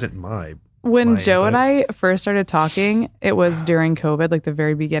definitely wasn't when Joe and I first started talking, it was during COVID, like the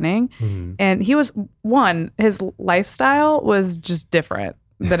very beginning. Mm-hmm. And his lifestyle was just different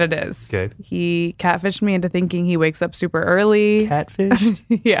than it is. Okay. He catfished me into thinking he wakes up super early. Catfished?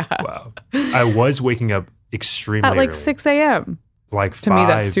 Yeah. Wow. I was waking up extremely at like early. 6 a.m. Like 5 to me,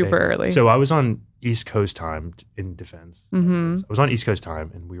 that's super early. So I was on East Coast time in defense. Mm-hmm. I was on East Coast time,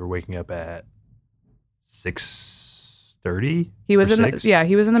 and we were waking up at 6:30. He was in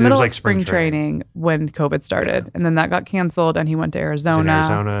the middle of spring training when COVID started, yeah. and then that got canceled, and he went to Arizona.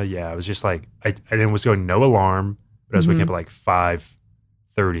 I was just like I was going no alarm, but I was waking up at like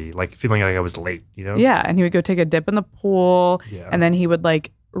 5:30, like feeling like I was late, you know? Yeah, and he would go take a dip in the pool, and then he would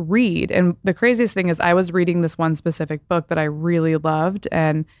like read. And the craziest thing is I was reading this one specific book that I really loved,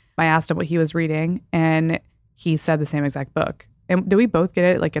 and I asked him what he was reading, and he said the same exact book. And did we both get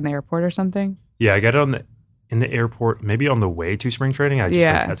it like in the airport or something? Yeah, I got it in the airport, maybe on the way to spring training. I just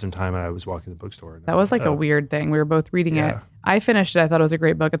had some time and I was walking to the bookstore. That was like a weird thing. We were both reading it. I finished it. I thought it was a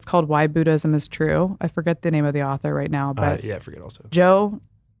great book. It's called Why Buddhism is True. I forget the name of the author right now, but I forget also. Joe,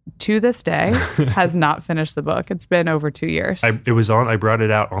 to this day, has not finished the book. It's been over 2 years. I brought it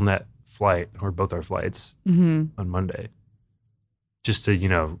out on that flight, or both our flights, on Monday. Just to,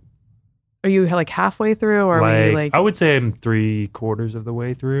 Are you like halfway through, or were you like? I would say I'm 3/4 of the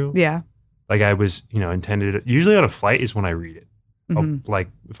way through. Yeah. Like I was, intended. Usually on a flight is when I read it. Like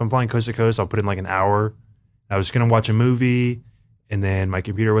if I'm flying coast to coast, I'll put in like an hour. I was gonna watch a movie, and then my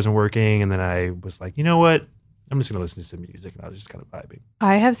computer wasn't working, and then I was like, you know what? I'm just gonna listen to some music, and I was just kind of vibing.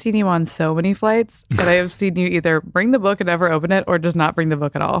 I have seen you on so many flights, and I have seen you either bring the book and never open it, or just not bring the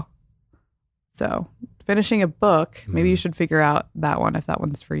book at all. So finishing a book, maybe you should figure out that one if that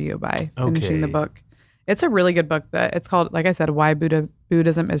one's for you by finishing the book. It's a really good book. That it's called, like I said, Why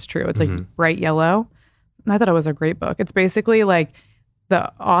Buddhism is True. It's like bright yellow. I thought it was a great book. It's basically like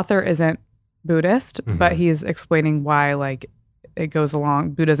the author isn't Buddhist, but he's explaining why like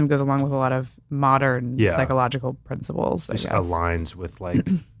Buddhism goes along with a lot of modern psychological principles. It aligns with like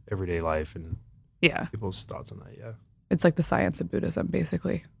everyday life and people's thoughts on that. Yeah. It's like the science of Buddhism,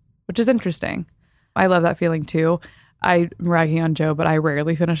 basically, which is interesting. I love that feeling too. I'm ragging on Joe, but I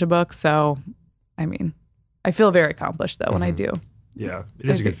rarely finish a book. So, I mean, I feel very accomplished though when I do. Yeah, it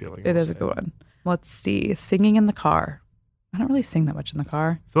is a good feeling. It is a good one. Let's see. Singing in the car. I don't really sing that much in the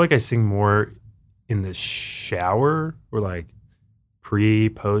car. I feel like I sing more in the shower or like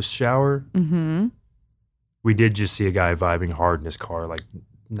post shower. We did just see a guy vibing hard in his car, like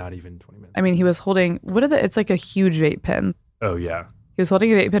not even 20 minutes. I mean, he was holding, it's like a huge vape pen. Oh, yeah. He was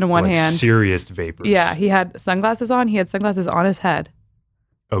holding a vape pen in one hand. Serious vapors. Yeah, he had sunglasses on. He had sunglasses on his head.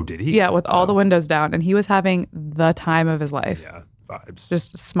 Oh, did he? Yeah, with all the windows down. And he was having the time of his life. Yeah, vibes.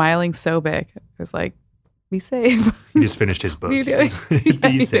 Just smiling so big. It was like, be safe. He just finished his book.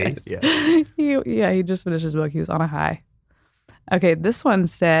 Be safe. Yeah. He just finished his book. He was on a high. Okay, this one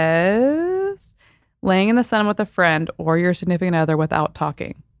says, laying in the sun with a friend or your significant other without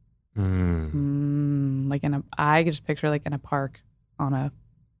talking. Like I could just picture like in a park on a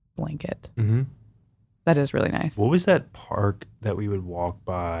blanket. That is really nice. What was that park that we would walk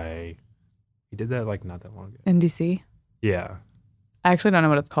by? We did that like not that long ago. In DC? Yeah. I actually don't know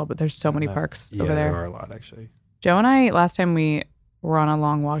what it's called, but there's so many parks over there. There are a lot actually. Joe and I, last time we were on a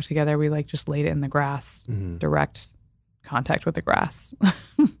long walk together, we like just laid it in the grass, direct contact with the grass.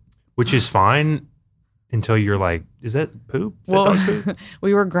 Which is fine until you're like, is that poop? Is that dog poop?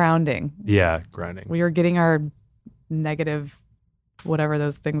 We were grounding. Yeah, grounding. We were getting our negative, whatever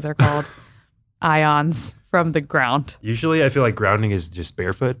those things are called, ions from the ground. Usually I feel like grounding is just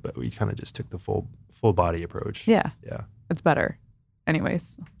barefoot, but we kind of just took the full body approach. Yeah. Yeah. It's better.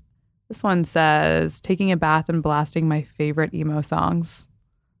 Anyways, this one says, taking a bath and blasting my favorite emo songs.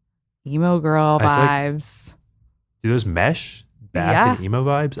 Emo girl vibes. Do those mesh? Bath and emo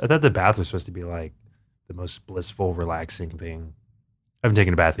vibes? I thought the bath was supposed to be like the most blissful, relaxing thing. I haven't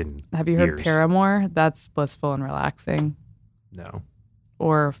taken a bath in Have you years. heard Paramore? That's blissful and relaxing. No.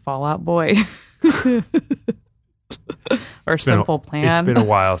 Or Fall Out Boy. Or Simple Plan. It's been a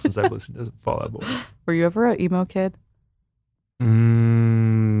while since I've listened to Fall Out Boy. Were you ever an emo kid?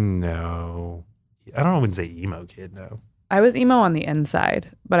 No. I wouldn't say emo kid, no. I was emo on the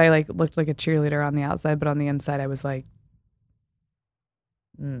inside, but I like looked like a cheerleader on the outside, but on the inside I was like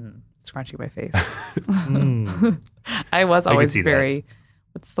scrunching my face. I was always very,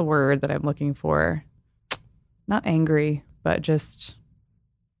 what's the word that I'm looking for? Not angry, but just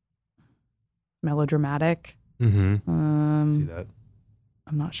melodramatic. See that.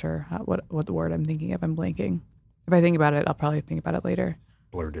 I'm not sure what the word I'm thinking of. I'm blanking. If I think about it, I'll probably think about it later.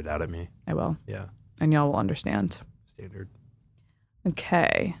 Blurt it out at me. I will. Yeah. And y'all will understand. Standard.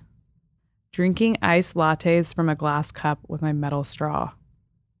 Okay. Drinking iced lattes from a glass cup with my metal straw.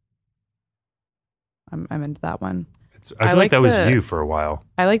 I'm into that one. I feel like that was you for a while.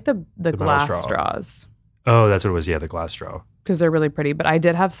 I like the glass straws. Oh, that's what it was. Yeah, the glass straw. Because they're really pretty. But I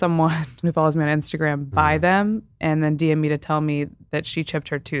did have someone who follows me on Instagram buy them and then DM me to tell me that she chipped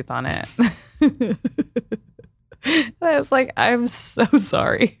her tooth on it. And I was like, I'm so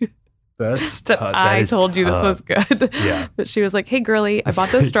sorry. That's that I told you this was good. Yeah. But she was like, hey, girly, I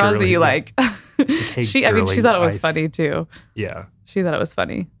bought those straws that you like. Hey, she thought it was funny too. Yeah. She thought it was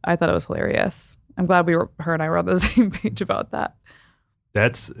funny. I thought it was hilarious. I'm glad her and I were on the same page about that.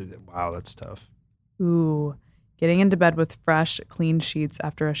 That's tough. Ooh, getting into bed with fresh, clean sheets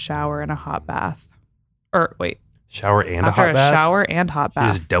after a shower and a hot bath. Or wait. Shower and after a hot bath? After a shower and hot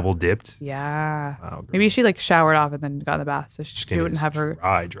bath. She just double dipped? Yeah. Wow, maybe she like showered off and then got in the bath. So she wouldn't have her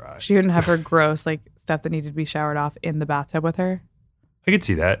dry. She wouldn't have her gross like stuff that needed to be showered off in the bathtub with her. I could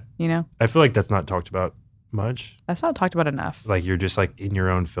see that. You know? I feel like that's not talked about much. That's not talked about enough. Like you're just like in your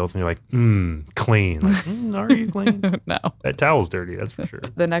own filth and you're like, clean. Like, are you clean? No. That towel's dirty, that's for sure.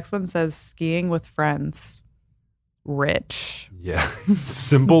 The next one says skiing with friends. Rich. Yeah.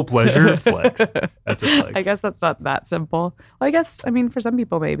 Simple pleasure flex. That's a flex. I guess that's not that simple. Well, for some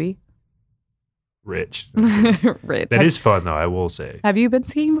people, maybe. Rich. Rich. That is fun though, I will say. Have you been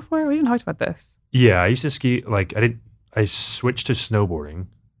skiing before? We didn't talk about this. Yeah, I used to ski, like I switched to snowboarding.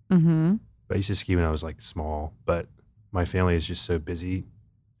 Mm-hmm. I used to ski when I was like small, but my family is just so busy.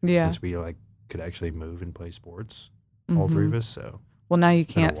 Yeah. Since we like could actually move and play sports, all three of us. So well, now you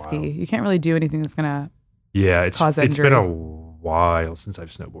it's been a can't while. ski. You can't really do anything that's gonna It's been injury. a while since I've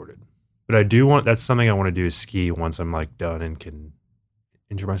snowboarded. But I do want, that's something I want to do is ski once I'm like done and can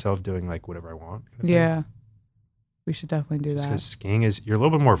injure myself doing like whatever I want. kind of thing. Yeah, we should definitely do Just that. because skiing is, you're a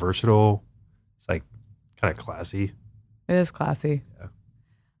little bit more versatile. It's like kind of classy. It is classy. Yeah.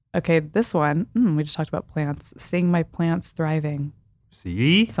 Okay, this one, we just talked about plants. Seeing my plants thriving.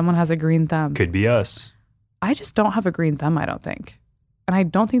 See? Someone has a green thumb. Could be us. I just don't have a green thumb, I don't think. And I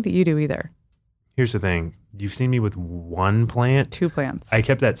don't think that you do either. Here's the thing. You've seen me with one plant. 2 plants. I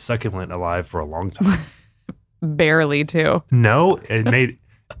kept that succulent alive for a long time. Barely 2. No,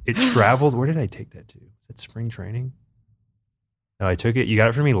 it traveled. Where did I take that to? Is that spring training? No, I took it. You got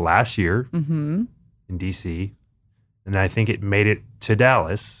it for me last year Mm-hmm. in DC. And I think it made it to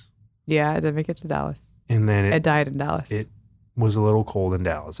Dallas. Yeah, it did make it to Dallas. And then It it died in Dallas. it was a little cold in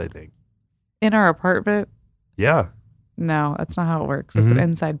Dallas, I think. In our apartment? Yeah. No, that's not how it works. It's an Mhm.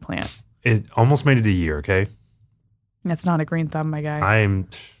 inside plant. It almost made it a year, okay? That's not a green thumb, my guy. I'm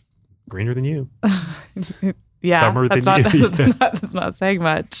greener than you. Yeah, Thumber that's than not, you. that's not saying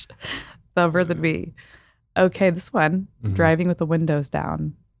much. Thumber than me. Okay, this one, Mhm. driving with the windows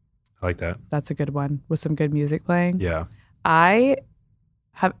down. I like that. That's a good one with some good music playing. Yeah. I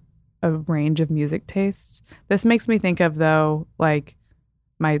have a range of music tastes. This makes me think of though, like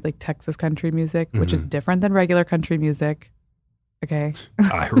my like Texas country music, which is Mhm. different than regular country music. Okay.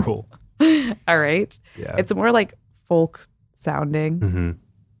 I roll. All right. Yeah. It's more like folk sounding, mm-hmm.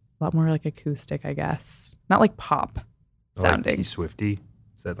 a lot more like acoustic, I guess. Not like pop sounding. Like T Swifty.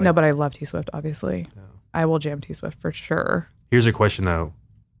 Is that like, No, but I love T Swift, obviously. No. I will jam T Swift for sure. Here's a question though.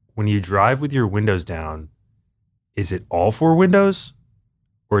 When you drive with your windows down, is it all 4 windows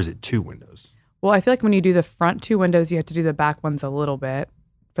or is it 2 windows? Well, I feel like when you do the front 2 windows, you have to do the back ones a little bit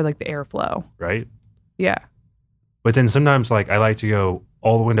for like the airflow. Right? Yeah. But then sometimes like I like to go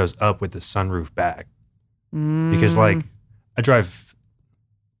all the windows up with the sunroof back because like I drive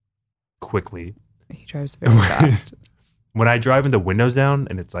quickly. He drives very fast. When I drive with the windows down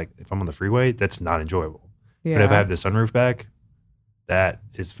and it's like if I'm on the freeway, that's not enjoyable. Yeah. But if I have the sunroof back, that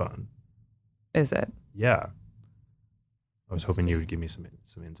is fun. Is it? Yeah. I was hoping you would give me some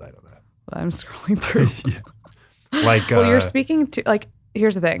insight on that. Well, I'm scrolling through. Yeah. Like Well, you're speaking to like.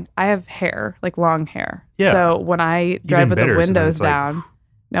 Here's the thing. I have hair, like long hair. Yeah. So when I drive Even with the better, so then windows it's like, down,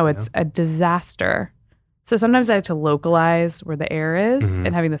 no, it's a disaster. So sometimes I have to localize where the air is, Mhm.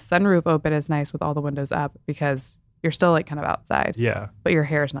 and having the sunroof open is nice with all the windows up because you're still like kind of outside, Yeah. but your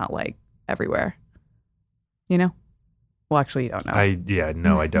hair is not like everywhere. You know? Well, actually, you don't know. I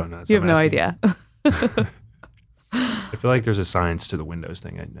don't know. That's you what have I'm no asking. idea. I feel like there's a science to the windows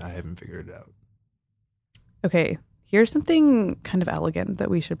thing. I haven't figured it out. Okay, here's something kind of elegant that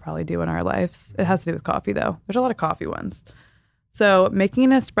we should probably do in our lives. It has to do with coffee, though. There's a lot of coffee ones. So, making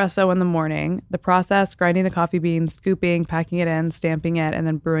an espresso in the morning, the process, grinding the coffee beans, scooping, packing it in, stamping it, and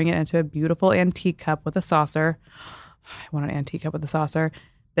then brewing it into a beautiful antique cup with a saucer. I want an antique cup with a saucer.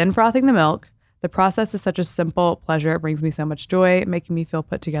 Then frothing the milk. The process is such a simple pleasure. It brings me so much joy, making me feel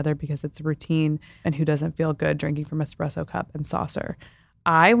put together because it's a routine. And who doesn't feel good drinking from espresso cup and saucer?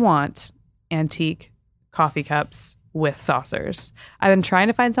 I want antique coffee cups with saucers. I've been trying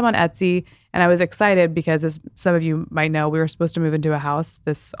to find some on Etsy, and I was excited because, as some of you might know, we were supposed to move into a house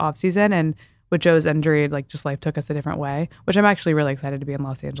this off season, and with Joe's injury, like just life took us a different way, which I'm actually really excited to be in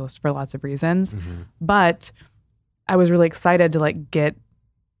Los Angeles for lots of reasons. Mm-hmm. But I was really excited to like get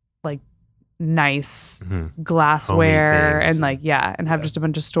like nice Mm-hmm. glassware Homey things and like and have yeah. just a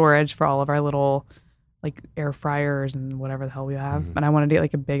bunch of storage for all of our little like air fryers and whatever the hell we have. Mhm. And I wanted to get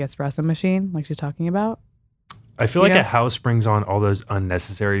like a big espresso machine like she's talking about. I feel You like know? a house brings on all those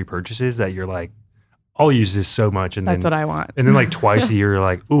unnecessary purchases that you're like, I'll use this so much, and That's then what I want. and then like twice a year, you're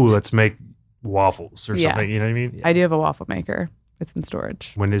like, ooh, let's make waffles or Yeah. something. You know what I mean? Yeah. I do have a waffle maker. It's in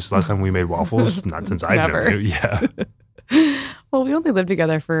storage. When is the last time we made waffles? Not since I've Never. known you. Yeah. Well, we only lived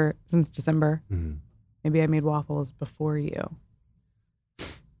together since December. Mhm. Maybe I made waffles before you.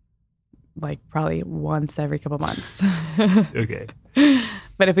 Like probably once every couple months. Okay.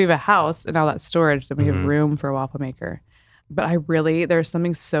 But if we have a house and all that storage, then we have Mhm. room for a waffle maker. But there's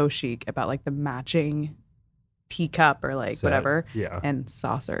something so chic about like the matching teacup or like Set. whatever Yeah. and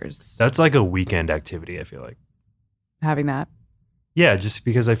saucers. That's like a weekend activity, I feel like. Having that. Yeah, just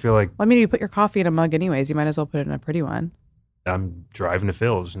because I feel like Well, I mean, you put your coffee in a mug anyways. You might as well put it in a pretty one. I'm driving to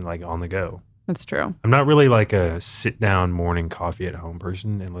Phil's and like on the go. That's true. I'm not really like a sit down morning coffee at home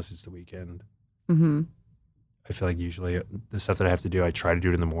person unless it's the weekend. Mm-hmm. I feel like usually the stuff that I have to do, I try to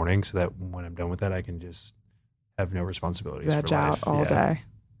do it in the morning so that when I'm done with that, I can just have no responsibilities Veg for out life. all Yeah. day.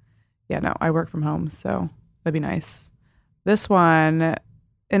 Yeah, no, I work from home, so that'd be nice. This one,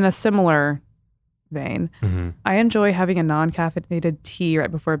 in a similar vein, I enjoy having a non-caffeinated tea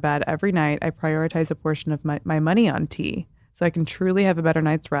right before bed every night. I prioritize a portion of my money on tea so I can truly have a better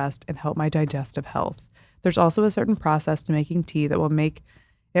night's rest and help my digestive health. There's also a certain process to making tea that will make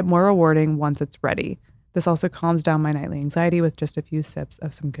it more rewarding once it's ready. This also calms down my nightly anxiety with just a few sips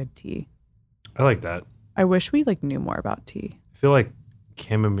of some good tea. I like that. I wish we knew more about tea. I feel like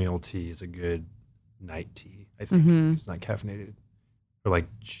chamomile tea is a good night tea. I think it's not caffeinated. Or like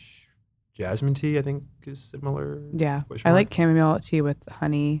jasmine tea, I think, is similar. Yeah, I like chamomile tea with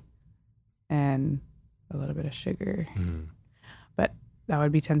honey and a little bit of sugar. But that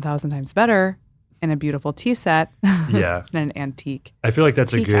would be 10,000 times better in a beautiful tea set than an antique. I feel like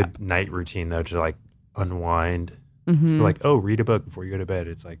that's a good cup. night routine, though, to like unwind. Like, oh, read a book before you go to bed.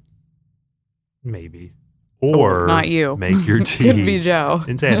 It's like, maybe. Or not you. Make your tea. Could be Joe.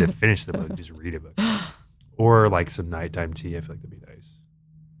 Didn't say I had to finish the book, just read a book. Or like some nighttime tea. I feel like that'd be nice.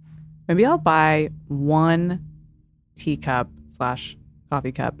 Maybe I'll buy one teacup /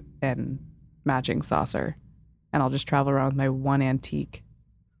 coffee cup and matching saucer, and I'll just travel around with my one antique.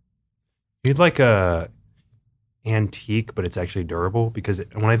 You'd like a antique, but it's actually durable, because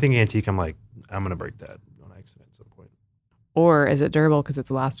when I think antique, I'm like, I'm gonna break that on accident at some point. Or is it durable because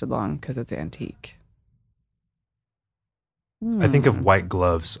it's lasted long because it's antique? I think of white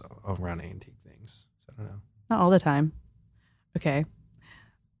gloves around antique things. I don't know. Not all the time. Okay.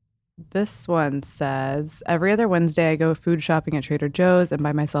 This one says, every other Wednesday I go food shopping at Trader Joe's and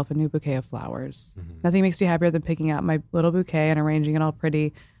buy myself a new bouquet of flowers. Nothing makes me happier than picking out my little bouquet and arranging it all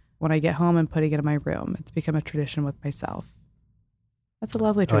pretty when I get home and putting it in my room. It's become a tradition with myself. That's a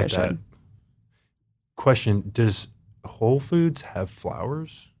lovely tradition. I like that. Question, does Whole Foods have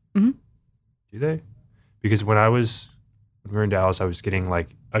flowers? Do they? Because when we were in Dallas, I was getting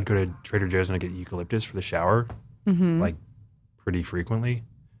I'd go to Trader Joe's and I'd get eucalyptus for the shower, like pretty frequently.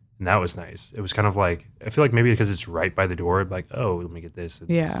 And that was nice. It was kind of like, I feel like maybe because it's right by the door, like, oh, let me get this. And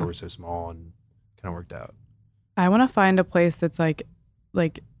the store was so small and kind of worked out. I want to find a place that's like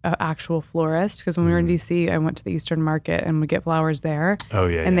an actual florist, because when we were in DC, I went to the Eastern Market and would get flowers there. Oh,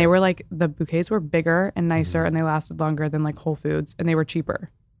 yeah. And they were the bouquets were bigger and nicer and they lasted longer than Whole Foods, and they were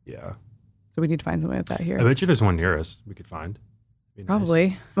cheaper. Yeah. So we need to find something like that here. I bet you there's one near us we could find. Probably.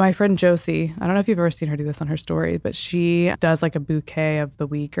 Nice. My friend Josie, I don't know if you've ever seen her do this on her story, but she does a bouquet of the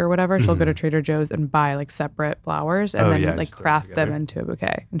week or whatever. She'll go to Trader Joe's and buy separate flowers and then craft them into a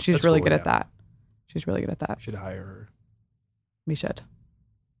bouquet. And she's really good at that. She's really good at that. Should hire her. We should.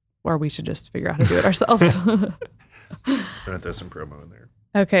 Or we should just figure out how to do it ourselves. Gonna throw some promo in there.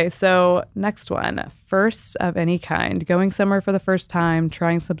 Okay, so next one. First of any kind. Going somewhere for the first time,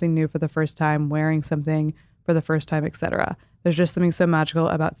 trying something new for the first time, wearing something for the first time, etc. There's just something so magical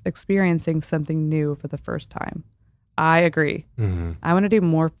about experiencing something new for the first time. I agree. I want to do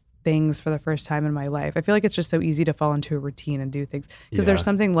more things for the first time in my life. I feel like it's just so easy to fall into a routine and do things, because there's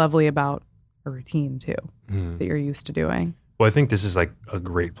something lovely about a routine too that you're used to doing. Well, I think this is a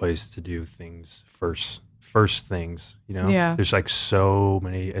great place to do things first things, Yeah. There's so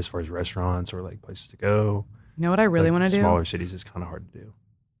many as far as restaurants or places to go. You know what I really want to do? Smaller cities is kind of hard to do.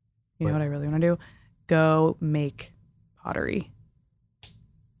 You know what I really want to do? Go make pottery.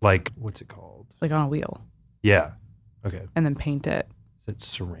 What's it called? On a wheel. Yeah. Okay. And then paint it. Is it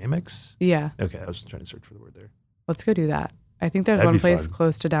ceramics? Yeah. Okay, I was trying to search for the word there. Let's go do that. I think there's one place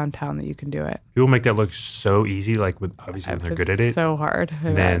close to downtown that you can do it. People make that look so easy, when they're good at it. So hard.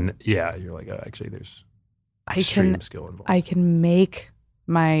 And then you're like, oh, actually, there's extreme skill involved. I can make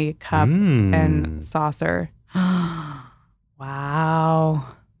my cup and saucer. Wow.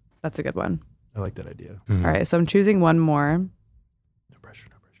 That's a good one. I like that idea. All right, so I'm choosing one more. No pressure.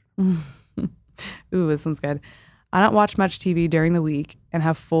 Ooh, this one's good. I don't watch much TV during the week and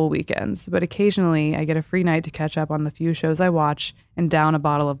have full weekends, but occasionally I get a free night to catch up on the few shows I watch and down a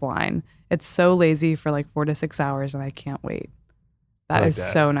bottle of wine. It's so lazy for 4 to 6 hours, and I can't wait. That is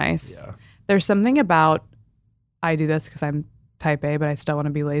so nice. Yeah. There's something about, I do this because I'm type A, but I still want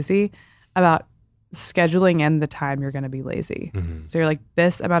to be lazy, about scheduling in the time you're going to be lazy. So you're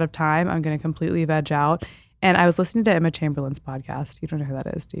this amount of time, I'm going to completely veg out. And I was listening to Emma Chamberlain's podcast. You don't know who that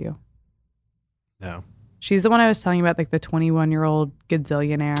is, do you? No. She's the one I was telling you about, the 21-year-old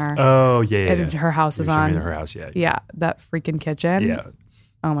gazillionaire. Oh, yeah. And her house is on. Her house, yeah. Yeah, that freaking kitchen. Yeah.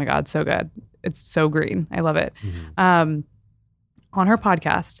 Oh my God, so good. It's so green. I love it. On her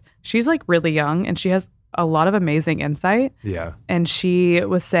podcast, she's really young and she has a lot of amazing insight. Yeah. And she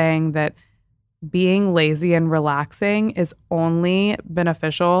was saying that being lazy and relaxing is only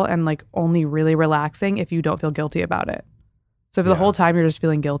beneficial and only really relaxing if you don't feel guilty about it. So if the whole time you're just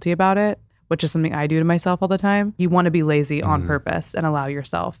feeling guilty about it, which is something I do to myself all the time, you want to be lazy on purpose and allow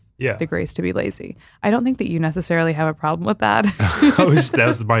yourself the grace to be lazy. I don't think that you necessarily have a problem with that. That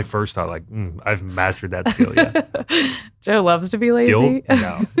was my first thought. Like, I've mastered that skill. Yeah. Joe loves to be lazy. Guilt?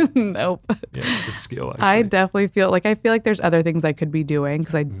 No. Nope. Yeah, it's a skill. Actually. I definitely feel like there's other things I could be doing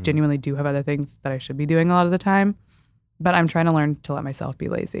because I genuinely do have other things that I should be doing a lot of the time. But I'm trying to learn to let myself be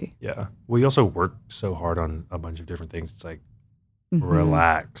lazy. Yeah. Well, you also work so hard on a bunch of different things. It's like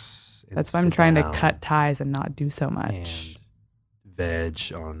relax. That's why I'm trying to cut ties and not do so much. And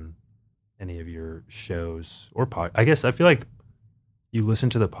veg on any of your shows or I guess I feel like you listen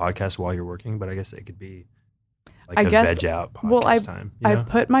to the podcast while you're working, but I guess it could be like veg out podcast time. I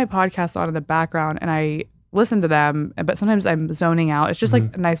put my podcast on in the background and I listen to them, but sometimes I'm zoning out. It's just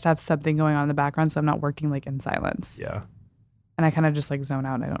like nice to have something going on in the background so I'm not working like in silence. Yeah. And I kind of just like zone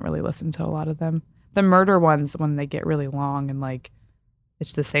out and I don't really listen to a lot of them. The murder ones, when they get really long and like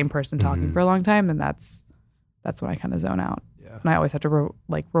it's the same person talking for a long time, and that's when I kind of zone out. Yeah. And I always have to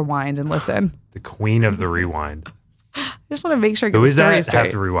rewind and listen. The queen of the rewind. I just want to make sure. Who is that? Have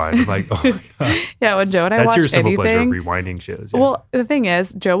to rewind. I'm like, oh my God. Yeah, when Joe and I watch anything. That's your simple pleasure of rewinding shows. Yeah. Well, the thing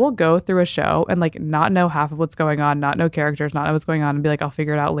is, Joe will go through a show and like not know half of what's going on, not know characters, not know what's going on, and be like, I'll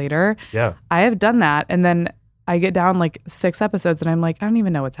figure it out later. Yeah. I have done that, and then I get down like 6 episodes, and I'm like, I don't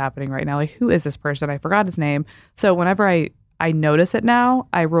even know what's happening right now. Like, who is this person? I forgot his name. So whenever I notice it now,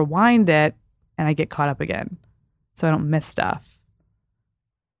 I rewind it and I get caught up again. So I don't miss stuff.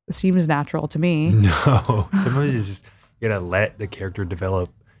 It seems natural to me. No. Sometimes you gotta let the character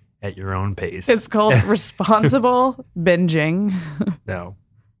develop at your own pace. It's called responsible binging. No.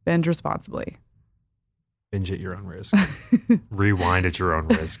 Binge responsibly. Binge at your own risk. Rewind at your own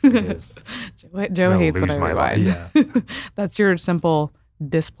risk. Joe hates when I rewind. Yeah. That's your simple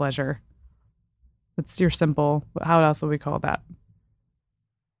displeasure. That's your simple, how else would we call that?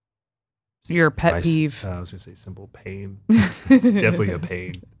 Your pet peeve. I was going to say simple pain. It's definitely a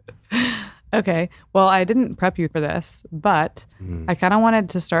pain. Okay. Well, I didn't prep you for this, but I kind of wanted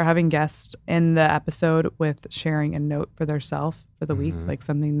to start having guests in the episode with sharing a note for themselves for the week, like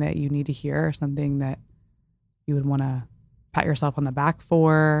something that you need to hear or something that you would want to pat yourself on the back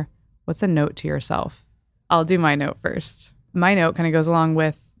for. What's a note to yourself? I'll do my note first. My note kind of goes along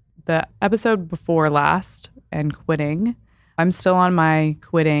with the episode before last and quitting. I'm still on my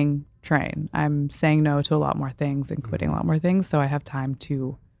quitting train. I'm saying no to a lot more things and quitting a lot more things. So I have time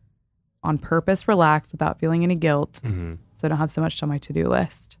to, on purpose, relax without feeling any guilt. So I don't have so much on my to-do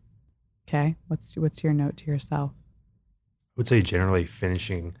list. Okay. What's your note to yourself? I would say generally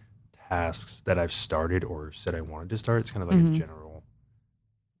finishing tasks that I've started or said I wanted to start. It's kind of like a general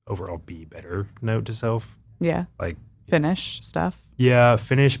overall be better note to self. Yeah. Like finish stuff. Yeah,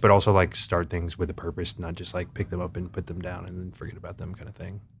 finish, but also like start things with a purpose, not just like pick them up and put them down and then forget about them kind of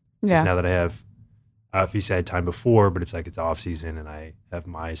thing. Yeah. Now that I have, if you said time before, but it's like it's off season and I have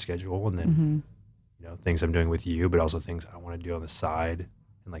my schedule and then, things I'm doing with you, but also things I want to do on the side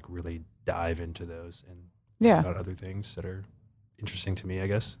and like really dive into those and about other things that are interesting to me, I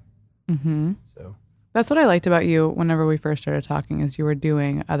guess. So that's what I liked about you whenever we first started talking is you were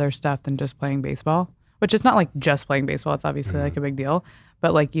doing other stuff than just playing baseball. Which is not like just playing baseball. It's obviously like a big deal.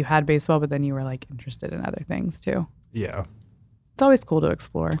 But like you had baseball, but then you were like interested in other things too. Yeah. It's always cool to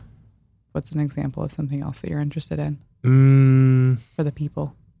explore. What's an example of something else that you're interested in? For the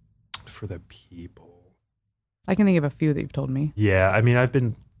people. For the people. I can think of a few that you've told me. Yeah. I mean, I've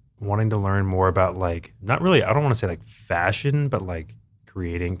been wanting to learn more about like, not really, I don't want to say like fashion, but like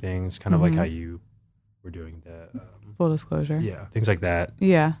creating things, kind of like how you were doing the... Full disclosure. Yeah, things like that.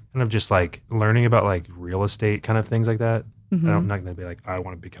 Yeah. Kind of just like learning about like real estate kind of things like that. I'm not going to be like, I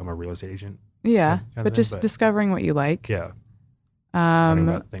want to become a real estate agent. Yeah, but just discovering what you like. Yeah. Learning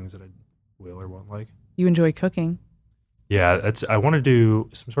about things that I will or won't like. You enjoy cooking. Yeah, I want to do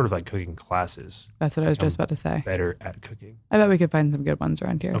some sort of like cooking classes. That's what I was just about to say. Better at cooking. I bet we could find some good ones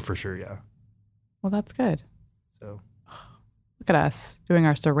around here. Oh, for sure, yeah. Well, that's good. So, look at us doing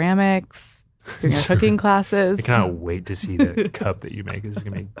our ceramics. Doing our cooking classes. I cannot wait to see the cup that you make. This is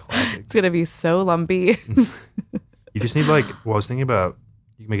going to be classic. It's going to be so lumpy. You just need I was thinking about,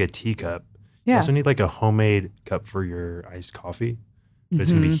 you can make a teacup. Yeah. You also need like a homemade cup for your iced coffee. But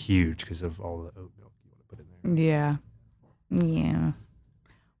it's going to be huge because of all the oat milk you want to put in there. Yeah. Yeah.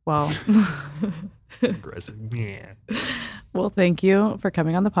 Well. It's aggressive. Yeah. Well, thank you for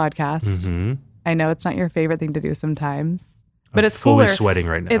coming on the podcast. I know it's not your favorite thing to do sometimes. But it's fully cooler. Sweating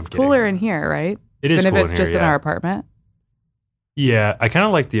right now. It's cooler in here, right? It is than cool if it's just in our apartment. Yeah, I kind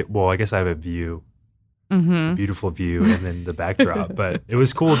of like I guess I have a view the beautiful view and then the backdrop. But it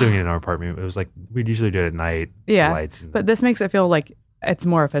was cool doing it in our apartment. It was like we'd usually do it at night. Yeah, lights and, but this makes it feel like it's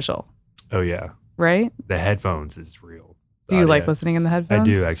more official. Oh yeah, right. The headphones is real. Do you like listening in the headphones? I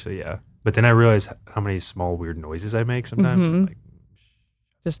do actually, yeah. But then I realized how many small weird noises I make sometimes. I'm like,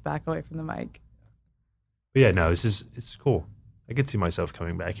 just back away from the mic. But yeah, no, it's cool. I could see myself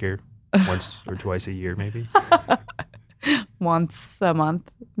coming back here once or twice a year, maybe. Once a month,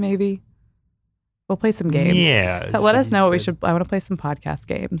 maybe. We'll play some games. Yeah. Let us know what we should. I want to play some podcast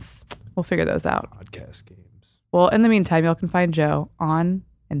games. We'll figure those out. Podcast games. Well, in the meantime, y'all can find Joe on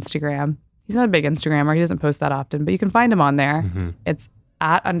Instagram. He's not a big Instagrammer. He doesn't post that often, but you can find him on there. Mm-hmm. It's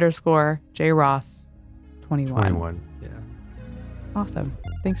 @_JRoss21. 21, yeah. Awesome.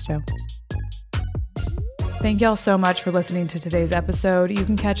 Thanks, Joe. Thank y'all so much for listening to today's episode. You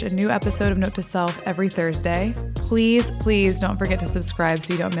can catch a new episode of Note to Self every Thursday. Please, please don't forget to subscribe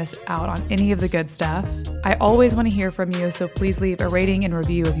so you don't miss out on any of the good stuff. I always want to hear from you, so please leave a rating and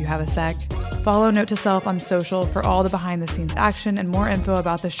review if you have a sec. Follow Note to Self on social for all the behind-the-scenes action and more info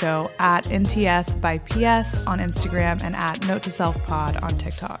about the show @NTS by PS on Instagram and @Note2Self-Pod on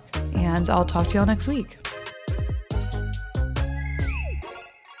TikTok. And I'll talk to y'all next week.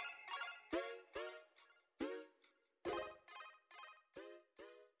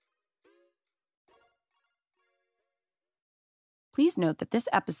 Please note that this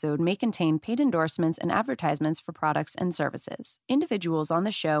episode may contain paid endorsements and advertisements for products and services. Individuals on the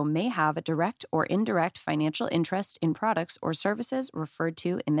show may have a direct or indirect financial interest in products or services referred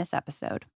to in this episode.